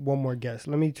one more guess.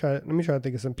 Let me try to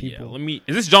think of some people. Yeah,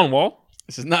 is this John Wall?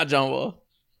 This is not John Wall.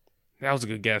 That was a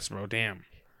good guess, bro. Damn.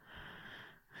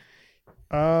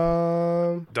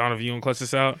 Donovan, you gonna clutch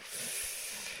this out?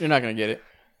 You're not gonna get it.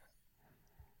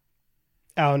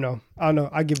 I don't know.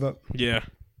 I give up. Yeah.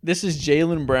 This is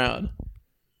Jaylen Brown.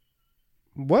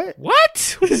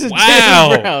 What? This is wow.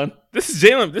 Jaylen Brown. This is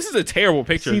Jaylen. This is a terrible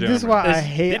picture. See, of this is why I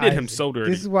hate. They did him so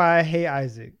dirty. This is why I hate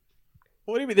Isaac.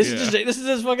 What do you mean? This is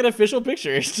his fucking official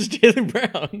picture. It's just Jaylen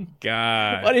Brown.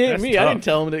 God. Why do you hate me? Tough. I didn't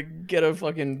tell him to get a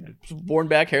fucking born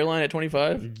back hairline at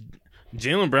 25.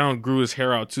 Jaylen Brown grew his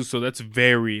hair out too, so that's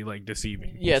very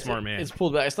deceiving. Yeah, smart man. It's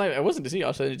pulled back. It's not. I wasn't deceiving.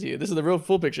 I'll send it to you. This is the real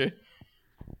full picture.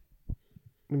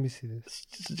 Let me see this.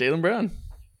 It's Jaylen Brown.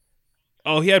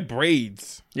 Oh, he had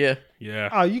braids. Yeah. Yeah.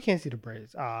 Oh, you can't see the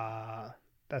braids.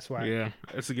 That's why. Yeah,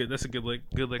 that's a good lick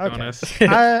on us.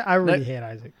 I really hate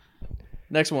Isaac.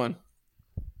 Next one.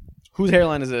 Whose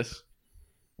hairline is this?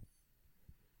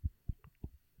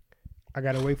 I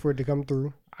gotta wait for it to come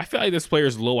through. I feel like this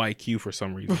player's low IQ for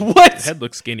some reason. What? The head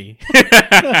looks skinny.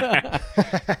 The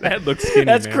head looks skinny.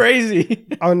 That's man. crazy.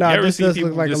 Oh no, this does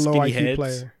look like a low IQ heads?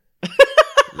 player.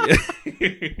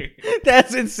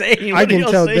 That's insane. I can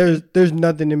tell there's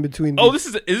nothing in between. Oh,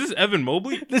 is this Evan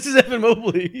Mobley? This is Evan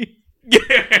Mobley.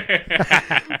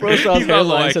 Bro Shaw's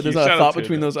hairline said there's not a thought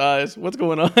between those eyes. What's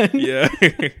going on? Yeah.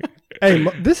 Hey,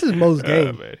 this is Mo's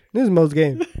game. This is Mo's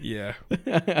game. Yeah.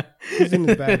 He's in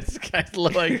his bag. This guy's low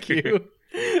IQ.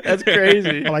 That's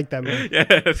crazy. I like that, man. Yeah,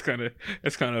 that's kind of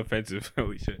offensive.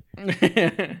 Holy shit.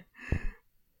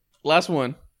 Last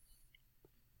one.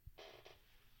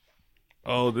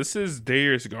 Oh, this is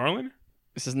Darius Garland?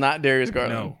 This is not Darius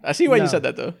Garland. No. I see why you said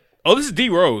that though. Oh, this is D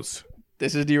Rose.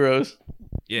 This is D Rose.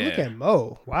 Yeah. Look at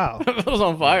Mo. Wow. It was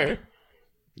on fire.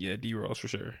 Yeah, D Rose for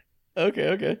sure.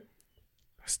 Okay.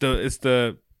 It's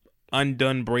the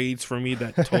undone braids for me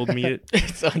that told me it.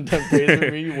 It's undone braids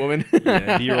for me, woman.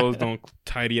 Yeah, D Rose don't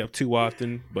tidy up too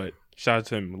often, but shout out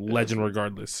to him, legend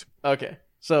regardless. Okay,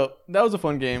 so that was a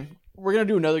fun game. We're gonna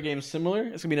do another game similar.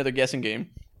 It's gonna be another guessing game.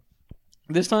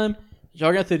 This time, y'all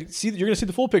gonna have to see. You're gonna see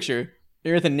the full picture.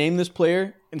 You're gonna have to name this player,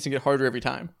 and it's gonna get harder every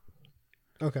time.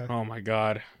 Okay. Oh my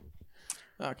god.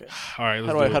 Okay. All right.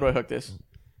 How do I hook this?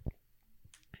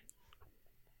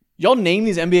 Y'all name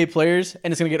these NBA players,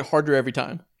 and it's gonna get harder every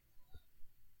time.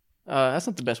 That's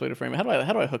not the best way to frame it. How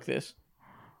do I hook this?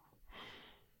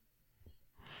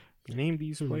 Name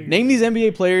these players. Name these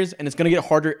NBA players, and it's gonna get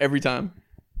harder every time.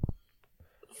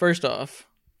 First off,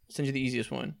 I'll send you the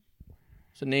easiest one.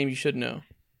 It's a name you should know.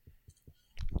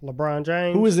 LeBron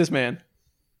James. Who is this man?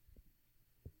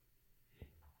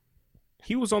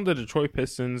 He was on the Detroit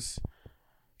Pistons.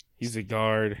 He's a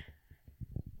guard.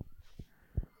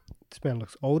 This man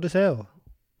looks old as hell.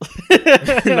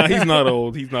 No, he's not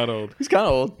old. He's not old. He's kind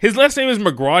of old. His last name is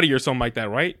McGrady or something like that,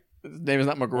 right? His name is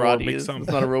not McGrady. It's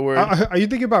not a real word. Are you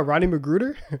thinking about Rodney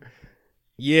Magruder?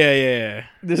 Yeah.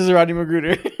 This is Rodney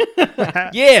Magruder.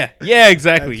 Yeah,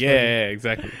 exactly. Yeah,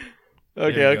 exactly.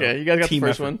 Okay. You guys got Team the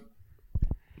first effort. one.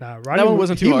 Nah, Rodney, that one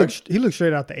wasn't too hard. He looked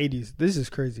straight out the 80s. This is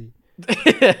crazy.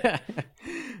 That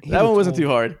one wasn't too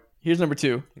hard. Here's number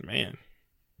 2.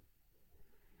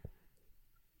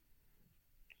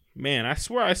 Man, I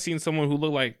swear I've seen someone who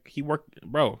looked like he works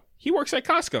at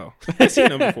Costco. I've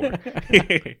seen him before.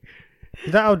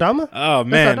 Is that Aldama? Oh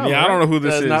man, Aldama, I don't know who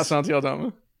this is. Not Santi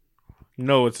Aldama.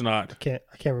 No, it's not. I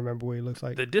can't remember what he looks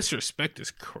like. The disrespect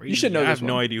is crazy. You should know. I have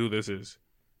no idea who this is.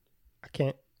 I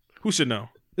can't. Who should know?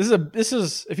 This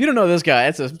is if you don't know this guy,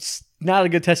 it's not a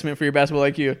good testament for your basketball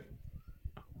IQ.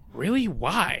 Really?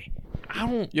 Why?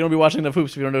 You don't be watching enough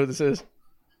hoops if you don't know who this is.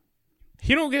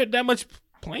 He don't get that much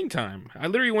playing time. I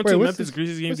literally went to Memphis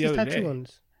Grizzlies game the other day.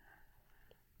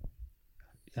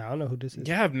 Yeah, I don't know who this is.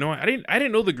 Yeah, I have no. I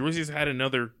didn't know the Grizzlies had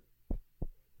another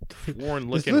foreign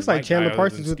looking. This looks like Chandler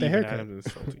Parsons with the haircut.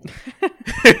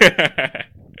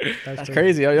 That's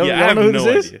crazy. Y'all I have know who no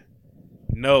this idea. is?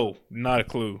 No, not a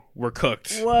clue. We're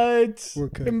cooked. What? We're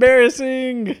cooked.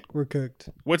 Embarrassing. We're cooked.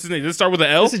 What's his name? Does it start with an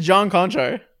L? This is John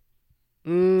Conchar.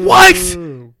 What?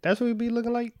 That's what he'd be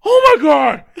looking like? Oh my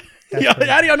god!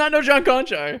 How do y'all not know John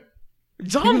Conchar?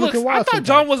 John looks. I thought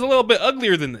John was a little bit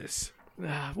uglier than this.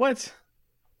 What?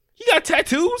 He got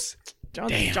tattoos. John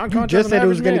You Conchar just said it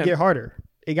was going to get harder.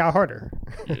 It got harder.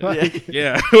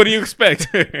 Yeah. What do you expect?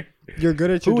 You're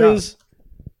good at your job.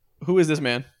 Who is this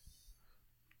man?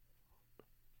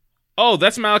 Oh,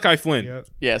 that's Malachi Flynn. Yep.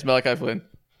 Yeah, it's Malachi Flynn.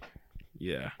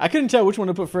 Yeah. I couldn't tell which one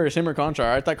to put first, him or Conchar.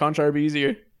 I thought Conchar would be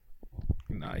easier.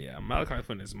 Nah, yeah. Malachi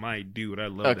Flynn is my dude. I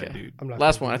love that dude.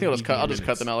 Last one. I think I'll just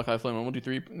cut the Malachi Flynn one. We'll do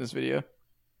 3 in this video.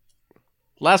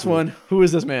 Last one. Who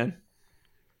is this man?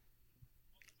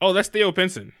 Oh, that's Theo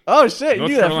Pinson. Oh shit! You North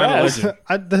knew that Carolina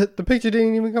fast. The picture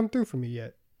didn't even come through for me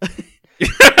yet.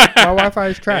 My Wi-Fi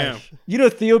is trash. Damn. You know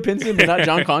Theo Pinson, but not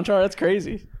John Conchar. That's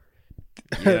crazy.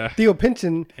 Yeah. Theo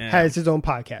Pinson has his own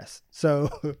podcast. So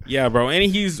Yeah, bro. And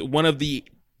he's one of the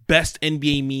best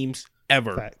NBA memes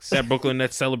ever. Facts. That Brooklyn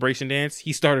Nets celebration dance.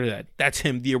 He started that. That's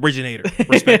him, the originator.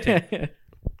 Respect him.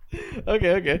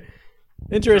 Okay.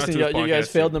 Interesting. Shout out to You his guys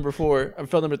podcast, failed too. number 4. I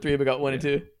failed number 3, but got 1 and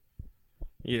 2.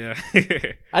 Yeah.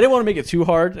 I didn't want to make it too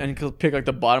hard and pick like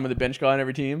the bottom of the bench guy on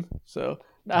every team. So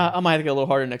I might have to get a little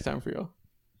harder next time for y'all.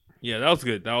 Yeah, that was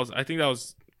good. I think that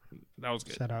was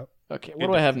good. shout out. Okay, what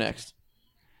do I have next?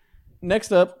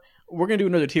 Next up, we're gonna do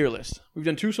another tier list. We've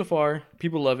done 2 so far.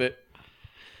 People love it.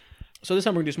 So this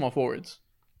time we're gonna do small forwards.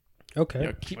 Okay. You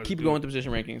know, keep going with the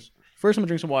position rankings. First, I'm gonna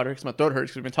drink some water because my throat hurts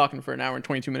because we've been talking for an hour and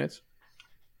 22 minutes.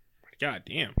 God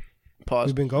damn. Pause.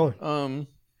 We've been going.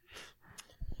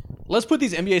 Let's put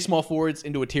these NBA small forwards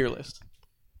into a tier list.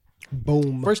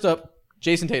 Boom. First up,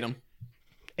 Jason Tatum.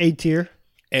 A tier.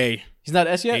 A. He's not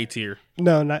S yet? A tier.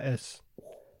 No, not S.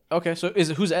 Okay, so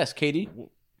who's S? KD?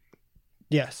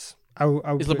 Yes. I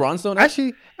would Is put- LeBron still next?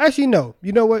 Actually, no.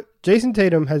 You know what? Jason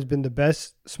Tatum has been the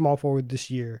best small forward this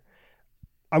year.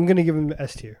 I'm gonna give him the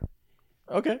S tier.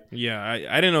 Okay. Yeah,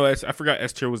 I didn't know I forgot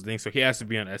S tier was the thing, so he has to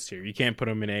be on S tier. You can't put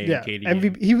him in A Yeah, and KD.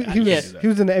 MVP. He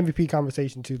was in the MVP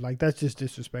conversation too. Like that's just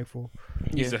disrespectful.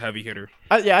 He's a heavy hitter.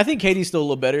 I think KD's still a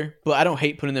little better, but I don't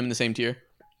hate putting them in the same tier.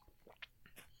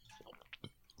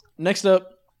 Next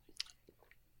up,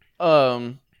 how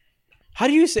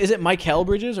do you say? Is it Mikal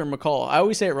Bridges or McCall? I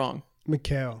always say it wrong.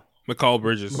 Mikal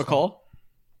Bridges. McCall.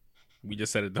 We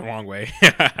just said it the wrong way.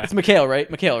 It's Mikal, right?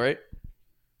 Mikal, right?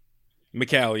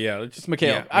 Mikal, yeah. It's Mikal.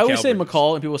 Yeah, I always say Bridges.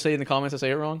 McCall, and people say in the comments I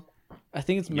say it wrong. I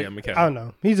think it's Yeah, Mikal. I don't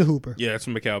know. He's a hooper. Yeah, it's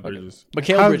Mikal Bridges.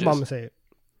 Mikal How's Bridges. Mama say it?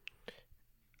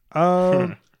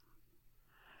 I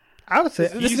would say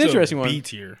This is an interesting one. B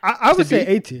tier. I would Is it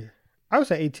say A tier. I would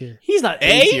say A tier. He's not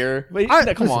A? A tier, but come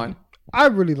listen, on. I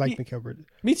really like Mikal Bridges.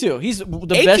 Me too. He's the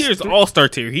A best. tier is all-star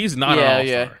tier. He's not an all-star.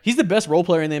 Yeah. He's the best role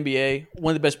player in the NBA.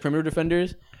 One of the best perimeter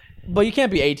defenders. But you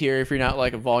can't be A tier if you're not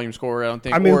like a volume scorer. I don't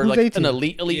think. I mean, or who's like A an tier?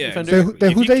 elite Yeah, defender.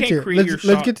 Then If who's you A can't tier? create your Let's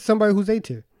shot- get to somebody who's A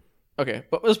tier. Okay,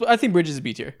 but I think Bridges is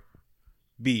B tier.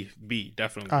 B,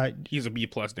 definitely. All right. He's a B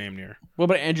plus damn near. What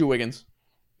about Andrew Wiggins?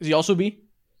 Is he also B?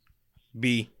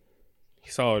 B.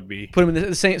 Solid B. Put him in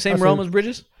the same I'll realm say- as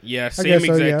Bridges. Yeah, guess same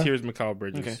so, exact yeah. tier as Mikal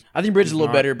Bridges. Okay, I think Bridges is a He's little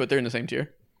not- better, but they're in the same tier.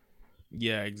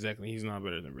 Yeah, exactly. He's not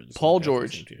better than Bridges. Paul He's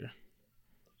George. definitely same tier.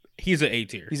 He's an A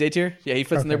tier. He's A tier. Yeah, he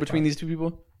fits in there Okay, between fine. these two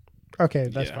people. Okay,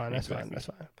 that's Yeah, fine. That's exactly. fine.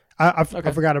 That's fine.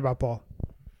 I forgot about Paul.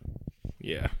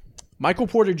 Yeah. Michael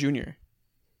Porter Jr.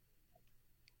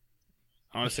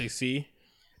 I want to say C.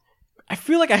 I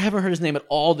feel like I haven't heard his name at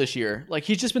all this year. Like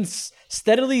he's just been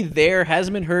steadily there,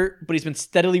 hasn't been hurt, but he's been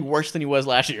steadily worse than he was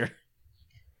last year.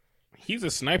 He's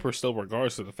a sniper still,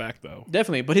 regardless of the fact, though.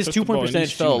 Definitely, but his Puts the ball 2-point in percentage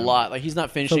each fell a team. lot. Like he's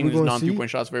not finishing we his gonna non-3-point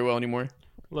see? shots very well anymore.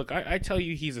 Look, I tell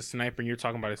you he's a sniper, and you're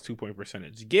talking about his 2-point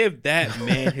percentage. Give that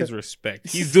man his respect.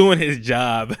 He's doing his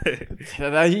job.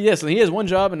 Yes, and he has one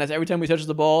job, and that's every time he touches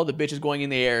the ball, the bitch is going in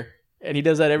the air, and he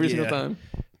does that every single Yeah. time.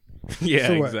 Yeah,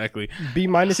 So what? exactly. B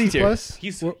minus, C C tier. plus.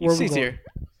 He's- Where he's we C going? tier.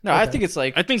 No, I Okay. think it's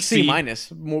like I think C C.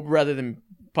 minus more rather than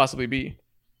possibly B.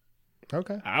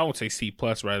 Okay. I would say C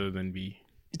plus rather than B.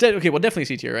 Okay, well definitely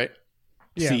C tier, right?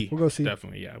 Yeah, C. we'll go C.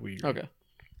 Definitely, yeah. We agree. Okay.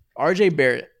 RJ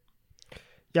Barrett.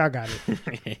 Y'all got it.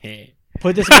 Okay.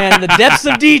 Put this man in the depths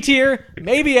of D tier,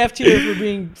 maybe F tier if we're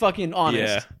being fucking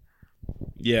honest.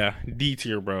 Yeah, D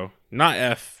tier, bro. Not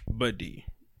F, but D.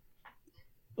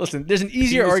 Listen, there's an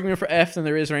easier He was- argument for F than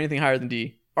there is for anything higher than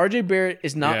D. RJ Barrett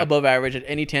is not Yeah. above average at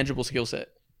any tangible skill set.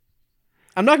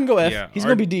 I'm not gonna go F. Yeah, He's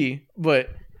gonna be D, but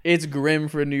it's grim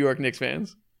for New York Knicks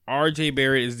fans. RJ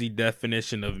Barrett is the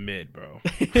definition of mid, bro.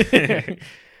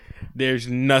 There's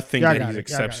nothing that he's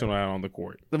exceptional at on the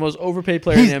court. The most overpaid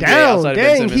player in the NBA down. outside Dang, of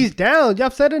Ben Simmons. He's down. Y'all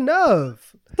said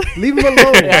enough. Leave him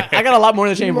alone. Yeah, I got a lot more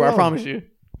in the chamber, I promise you.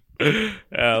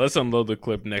 Let's unload the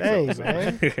clip next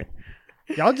episode. Man.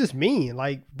 Y'all just mean.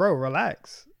 Like, bro,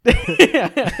 relax.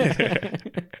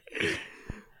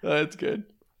 That's good.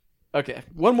 Okay,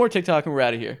 one more TikTok and we're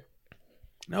out of here.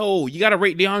 No, you got to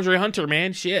rate DeAndre Hunter,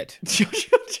 man. Shit.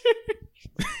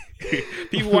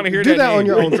 People want to hear Do that name. on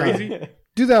your own time.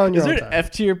 Do that on your own time. Is there an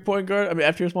F tier point guard? I mean,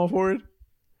 F tier small forward?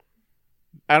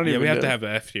 I don't even know. Yeah, we have to have the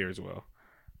F tier as well.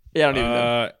 Yeah, I don't even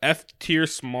know. F tier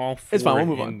small forward. It's fine.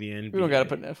 We'll move on. The NBA. We don't got to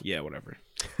put an F. Yeah, whatever.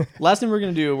 Last thing we're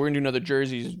going to do another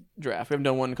jerseys draft. We haven't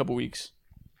done one in a couple weeks.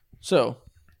 So,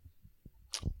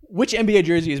 which NBA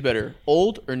jersey is better,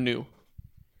 old or new?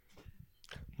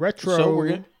 Retro.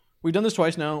 So we've done this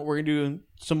twice now. We're going to do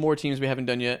some more teams we haven't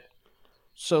done yet.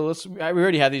 So we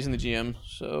already have these in the GM.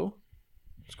 So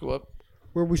let's go up.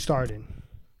 Where we starting?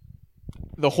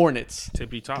 The Hornets.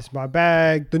 Tippy top. It's my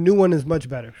bag. The new one is much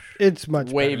better. It's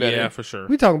much way better. Yeah, for sure.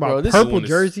 We talking about purple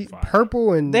jersey,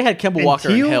 purple and they had Kemba Walker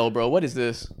teal? in hell, bro. What is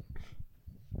this?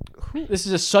 This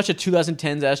is just such a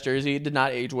 2010s ass jersey. It did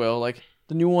not age well. Like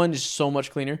the new one is so much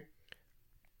cleaner.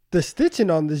 The stitching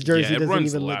on this jersey doesn't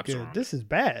even look good. Around. This is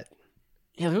bad.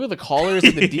 Yeah, look at the collars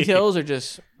and the details are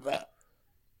just.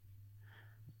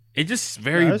 It's just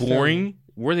very boring.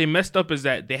 Where they messed up is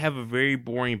that they have a very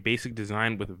boring basic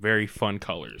design with very fun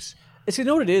colors. It's, you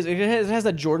know what it is? It has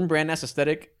that Jordan Brand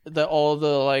aesthetic that all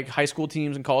the like high school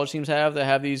teams and college teams have that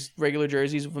have these regular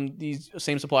jerseys from these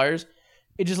same suppliers.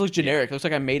 It just looks generic. It looks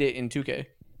like I made it in 2K.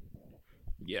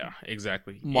 Yeah,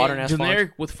 exactly. Modern ass generic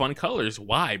font. with fun colors.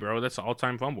 Why, bro? That's all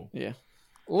time fumble. Yeah.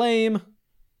 Lame.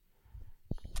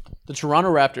 The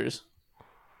Toronto Raptors.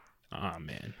 Oh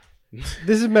man.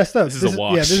 This is messed up. This is a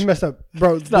wash. Yeah, this is messed up.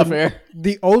 Bro, it's not fair.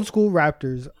 The old school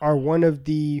Raptors are one of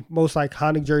the most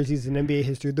iconic jerseys in NBA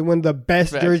history. They're one of the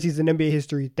best jerseys in NBA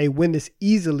history. They win this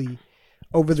easily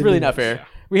over the It's really not fair. Yeah.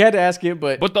 We had to ask it,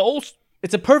 but the old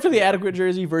it's a perfectly adequate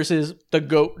jersey versus the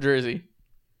GOAT jersey.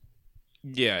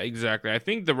 Yeah, exactly. I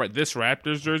think this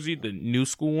Raptors jersey, the new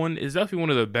school one, is definitely one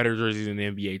of the better jerseys in the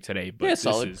NBA today. But yeah, it's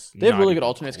solid. They have really good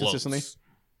alternates consistently.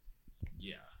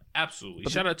 Yeah,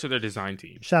 absolutely. Shout out to their design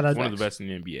team. Shout out one of the best in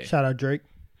the NBA. Shout out Drake.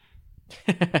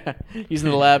 He's in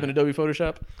the lab in Adobe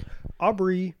Photoshop.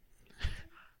 Aubrey.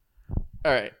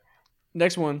 All right.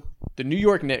 Next one, the New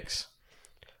York Knicks.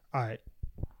 All right.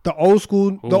 The old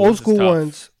school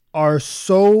ones are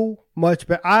so much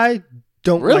better. I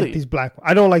don't like these black ones.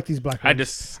 I don't like these black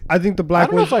ones. I think the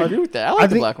black ones. I don't know if I agree with that. I like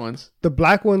the black ones. The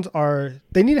black ones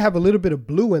they need to have a little bit of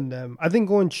blue in them. I think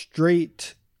going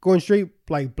straight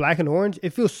like black and orange,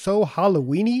 it feels so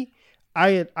Halloween-y.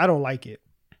 I don't like it.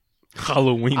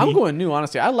 Halloween. I'm going new,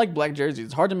 honestly. I like black jerseys.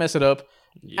 It's hard to mess it up.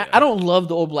 Yeah. I don't love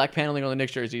the old black paneling on the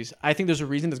Knicks jerseys. I think there's a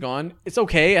reason it's gone. It's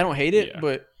okay. I don't hate it,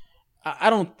 but I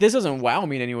don't. This doesn't wow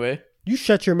me in any way. You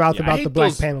shut your mouth about the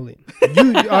black paneling. All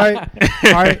right.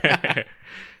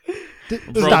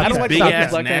 Bro, I don't like big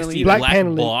ass nasty black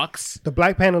paneling. Blocks. The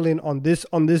black paneling on this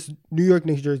New York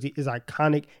Knicks jersey is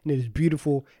iconic and it is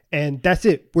beautiful. And that's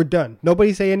it. We're done.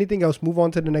 Nobody say anything else. Move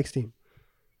on to the next team.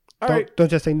 Don't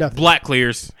just say nothing. Black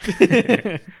clears.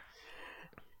 The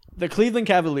Cleveland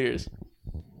Cavaliers.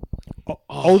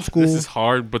 Old school. This is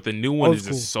hard, but the new one is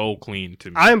just so clean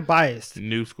to me. I'm biased. The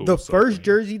new school. The first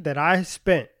jersey that I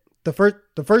spent, the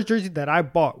first jersey that I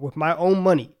bought with my own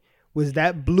money was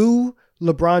that blue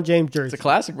LeBron James jersey. It's a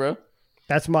classic, bro.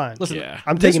 That's mine. Listen,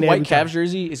 I'm taking this white Cavs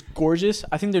jersey is gorgeous.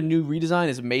 I think their new redesign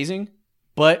is amazing.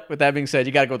 But with that being said,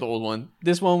 you got to go with the old one.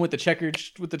 This one with the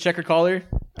checker collar,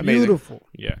 amazing. Beautiful.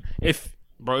 Yeah. If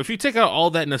you take out all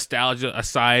that nostalgia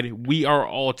aside, we are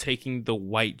all taking the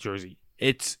white jersey.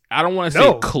 I don't want to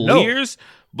say clears,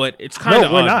 but it's kind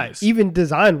of we're not. Even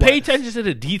design. Pay attention to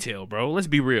the detail, bro. Let's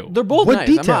be real. They're both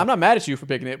nice. I'm not mad at you for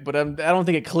picking it, but I don't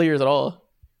think it clears at all.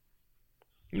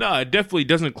 No, it definitely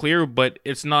doesn't clear, but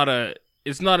it's not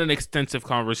an extensive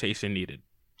conversation needed.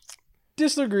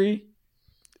 Disagree.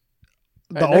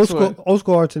 The old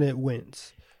school alternate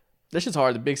wins. That shit's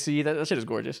hard. The Big C, that shit is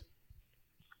gorgeous.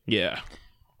 Yeah.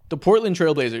 The Portland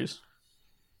Trailblazers.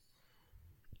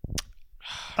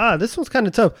 This one's kind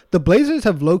of tough. The Blazers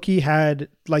have low-key had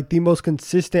like the most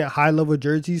consistent high-level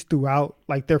jerseys throughout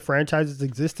like their franchise's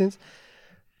existence.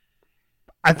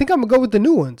 I think I'm gonna go with the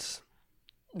new ones.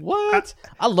 What?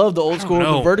 I love the old school.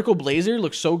 The vertical blazer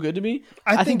looks so good to me.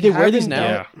 I think they wear these now.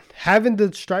 Yeah. Having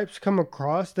the stripes come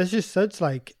across, that's just such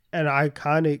like an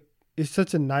iconic. It's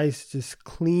such a nice, just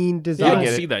clean design. I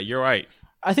don't see that. You're right.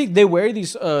 I think they wear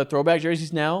these throwback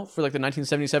jerseys now for like the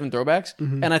 1977 throwbacks,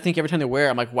 and I think every time they wear it,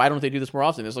 I'm like, why don't they do this more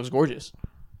often? This looks gorgeous.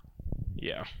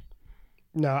 Yeah.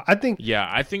 No, I think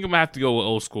I'm gonna have to go with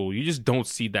old school. You just don't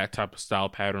see that type of style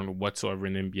pattern whatsoever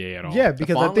in NBA at all. Yeah,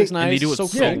 because I think nice, and they do it so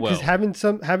well. Because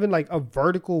having like a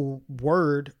vertical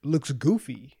word looks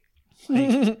goofy.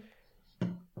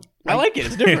 I like it.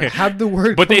 It's different. Have the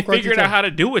word, but they figured out how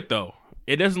to do it though.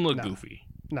 It doesn't look goofy.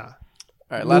 Nah. All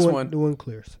right, last one. New one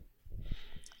clears.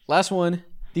 Last one.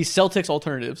 The Celtics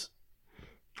alternatives.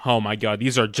 Oh my god,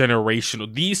 these are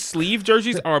generational. These sleeve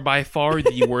jerseys are by far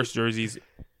the worst jerseys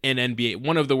in NBA.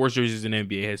 One of the worst jerseys in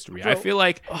NBA history. Bro, I feel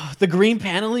like the green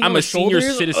paneling. I'm a senior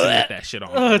citizen with that shit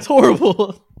on. It's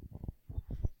horrible.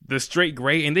 The straight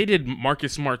gray, and they did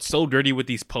Marcus Smart so dirty with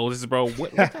these poses, bro.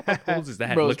 What type of pose is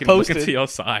that? Bro, looking to your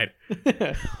side.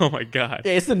 Oh my god.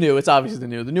 Yeah, it's the new. It's obviously the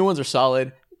new. The new ones are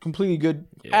solid, completely good,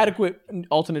 adequate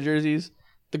alternate jerseys.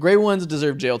 The gray ones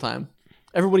deserve jail time.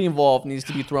 Everybody involved needs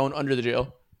to be thrown under the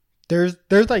jail. There's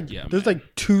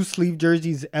like 2 sleeve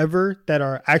jerseys ever that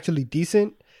are actually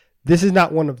decent. This is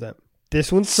not one of them.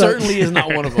 This one sucks. Certainly is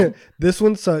not one of them. This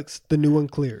one sucks. The new one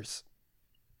clears.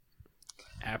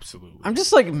 Absolutely. I'm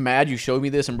just like mad you showed me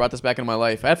this and brought this back into my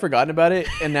life. I had forgotten about it,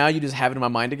 and now you just have it in my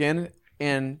mind again.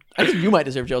 And I think you might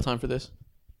deserve jail time for this.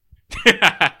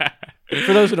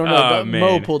 For those who don't know,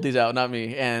 Mo pulled these out, not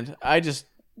me. And I just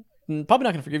probably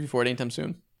not going to forgive you for it anytime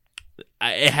soon.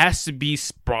 It has to be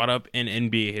brought up in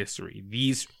NBA history.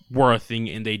 These were a thing,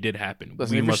 and they did happen.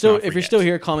 Listen, if you're still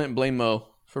here, comment and blame Mo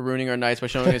for ruining our nights by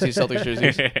showing us these Celtics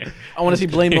jerseys. I want to see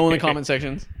blame Mo in the comment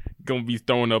sections. Gonna be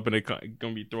throwing up for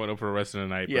the rest of the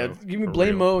night. Yeah, bro. give me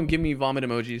blame Mo and give me vomit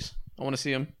emojis. I want to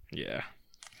see them. Yeah.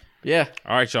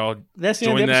 All right, y'all. That's the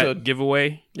end of the episode.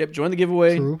 Giveaway. Yep. Join the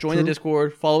giveaway. Join the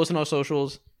Discord. Follow us on our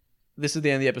socials. This is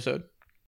the end of the episode.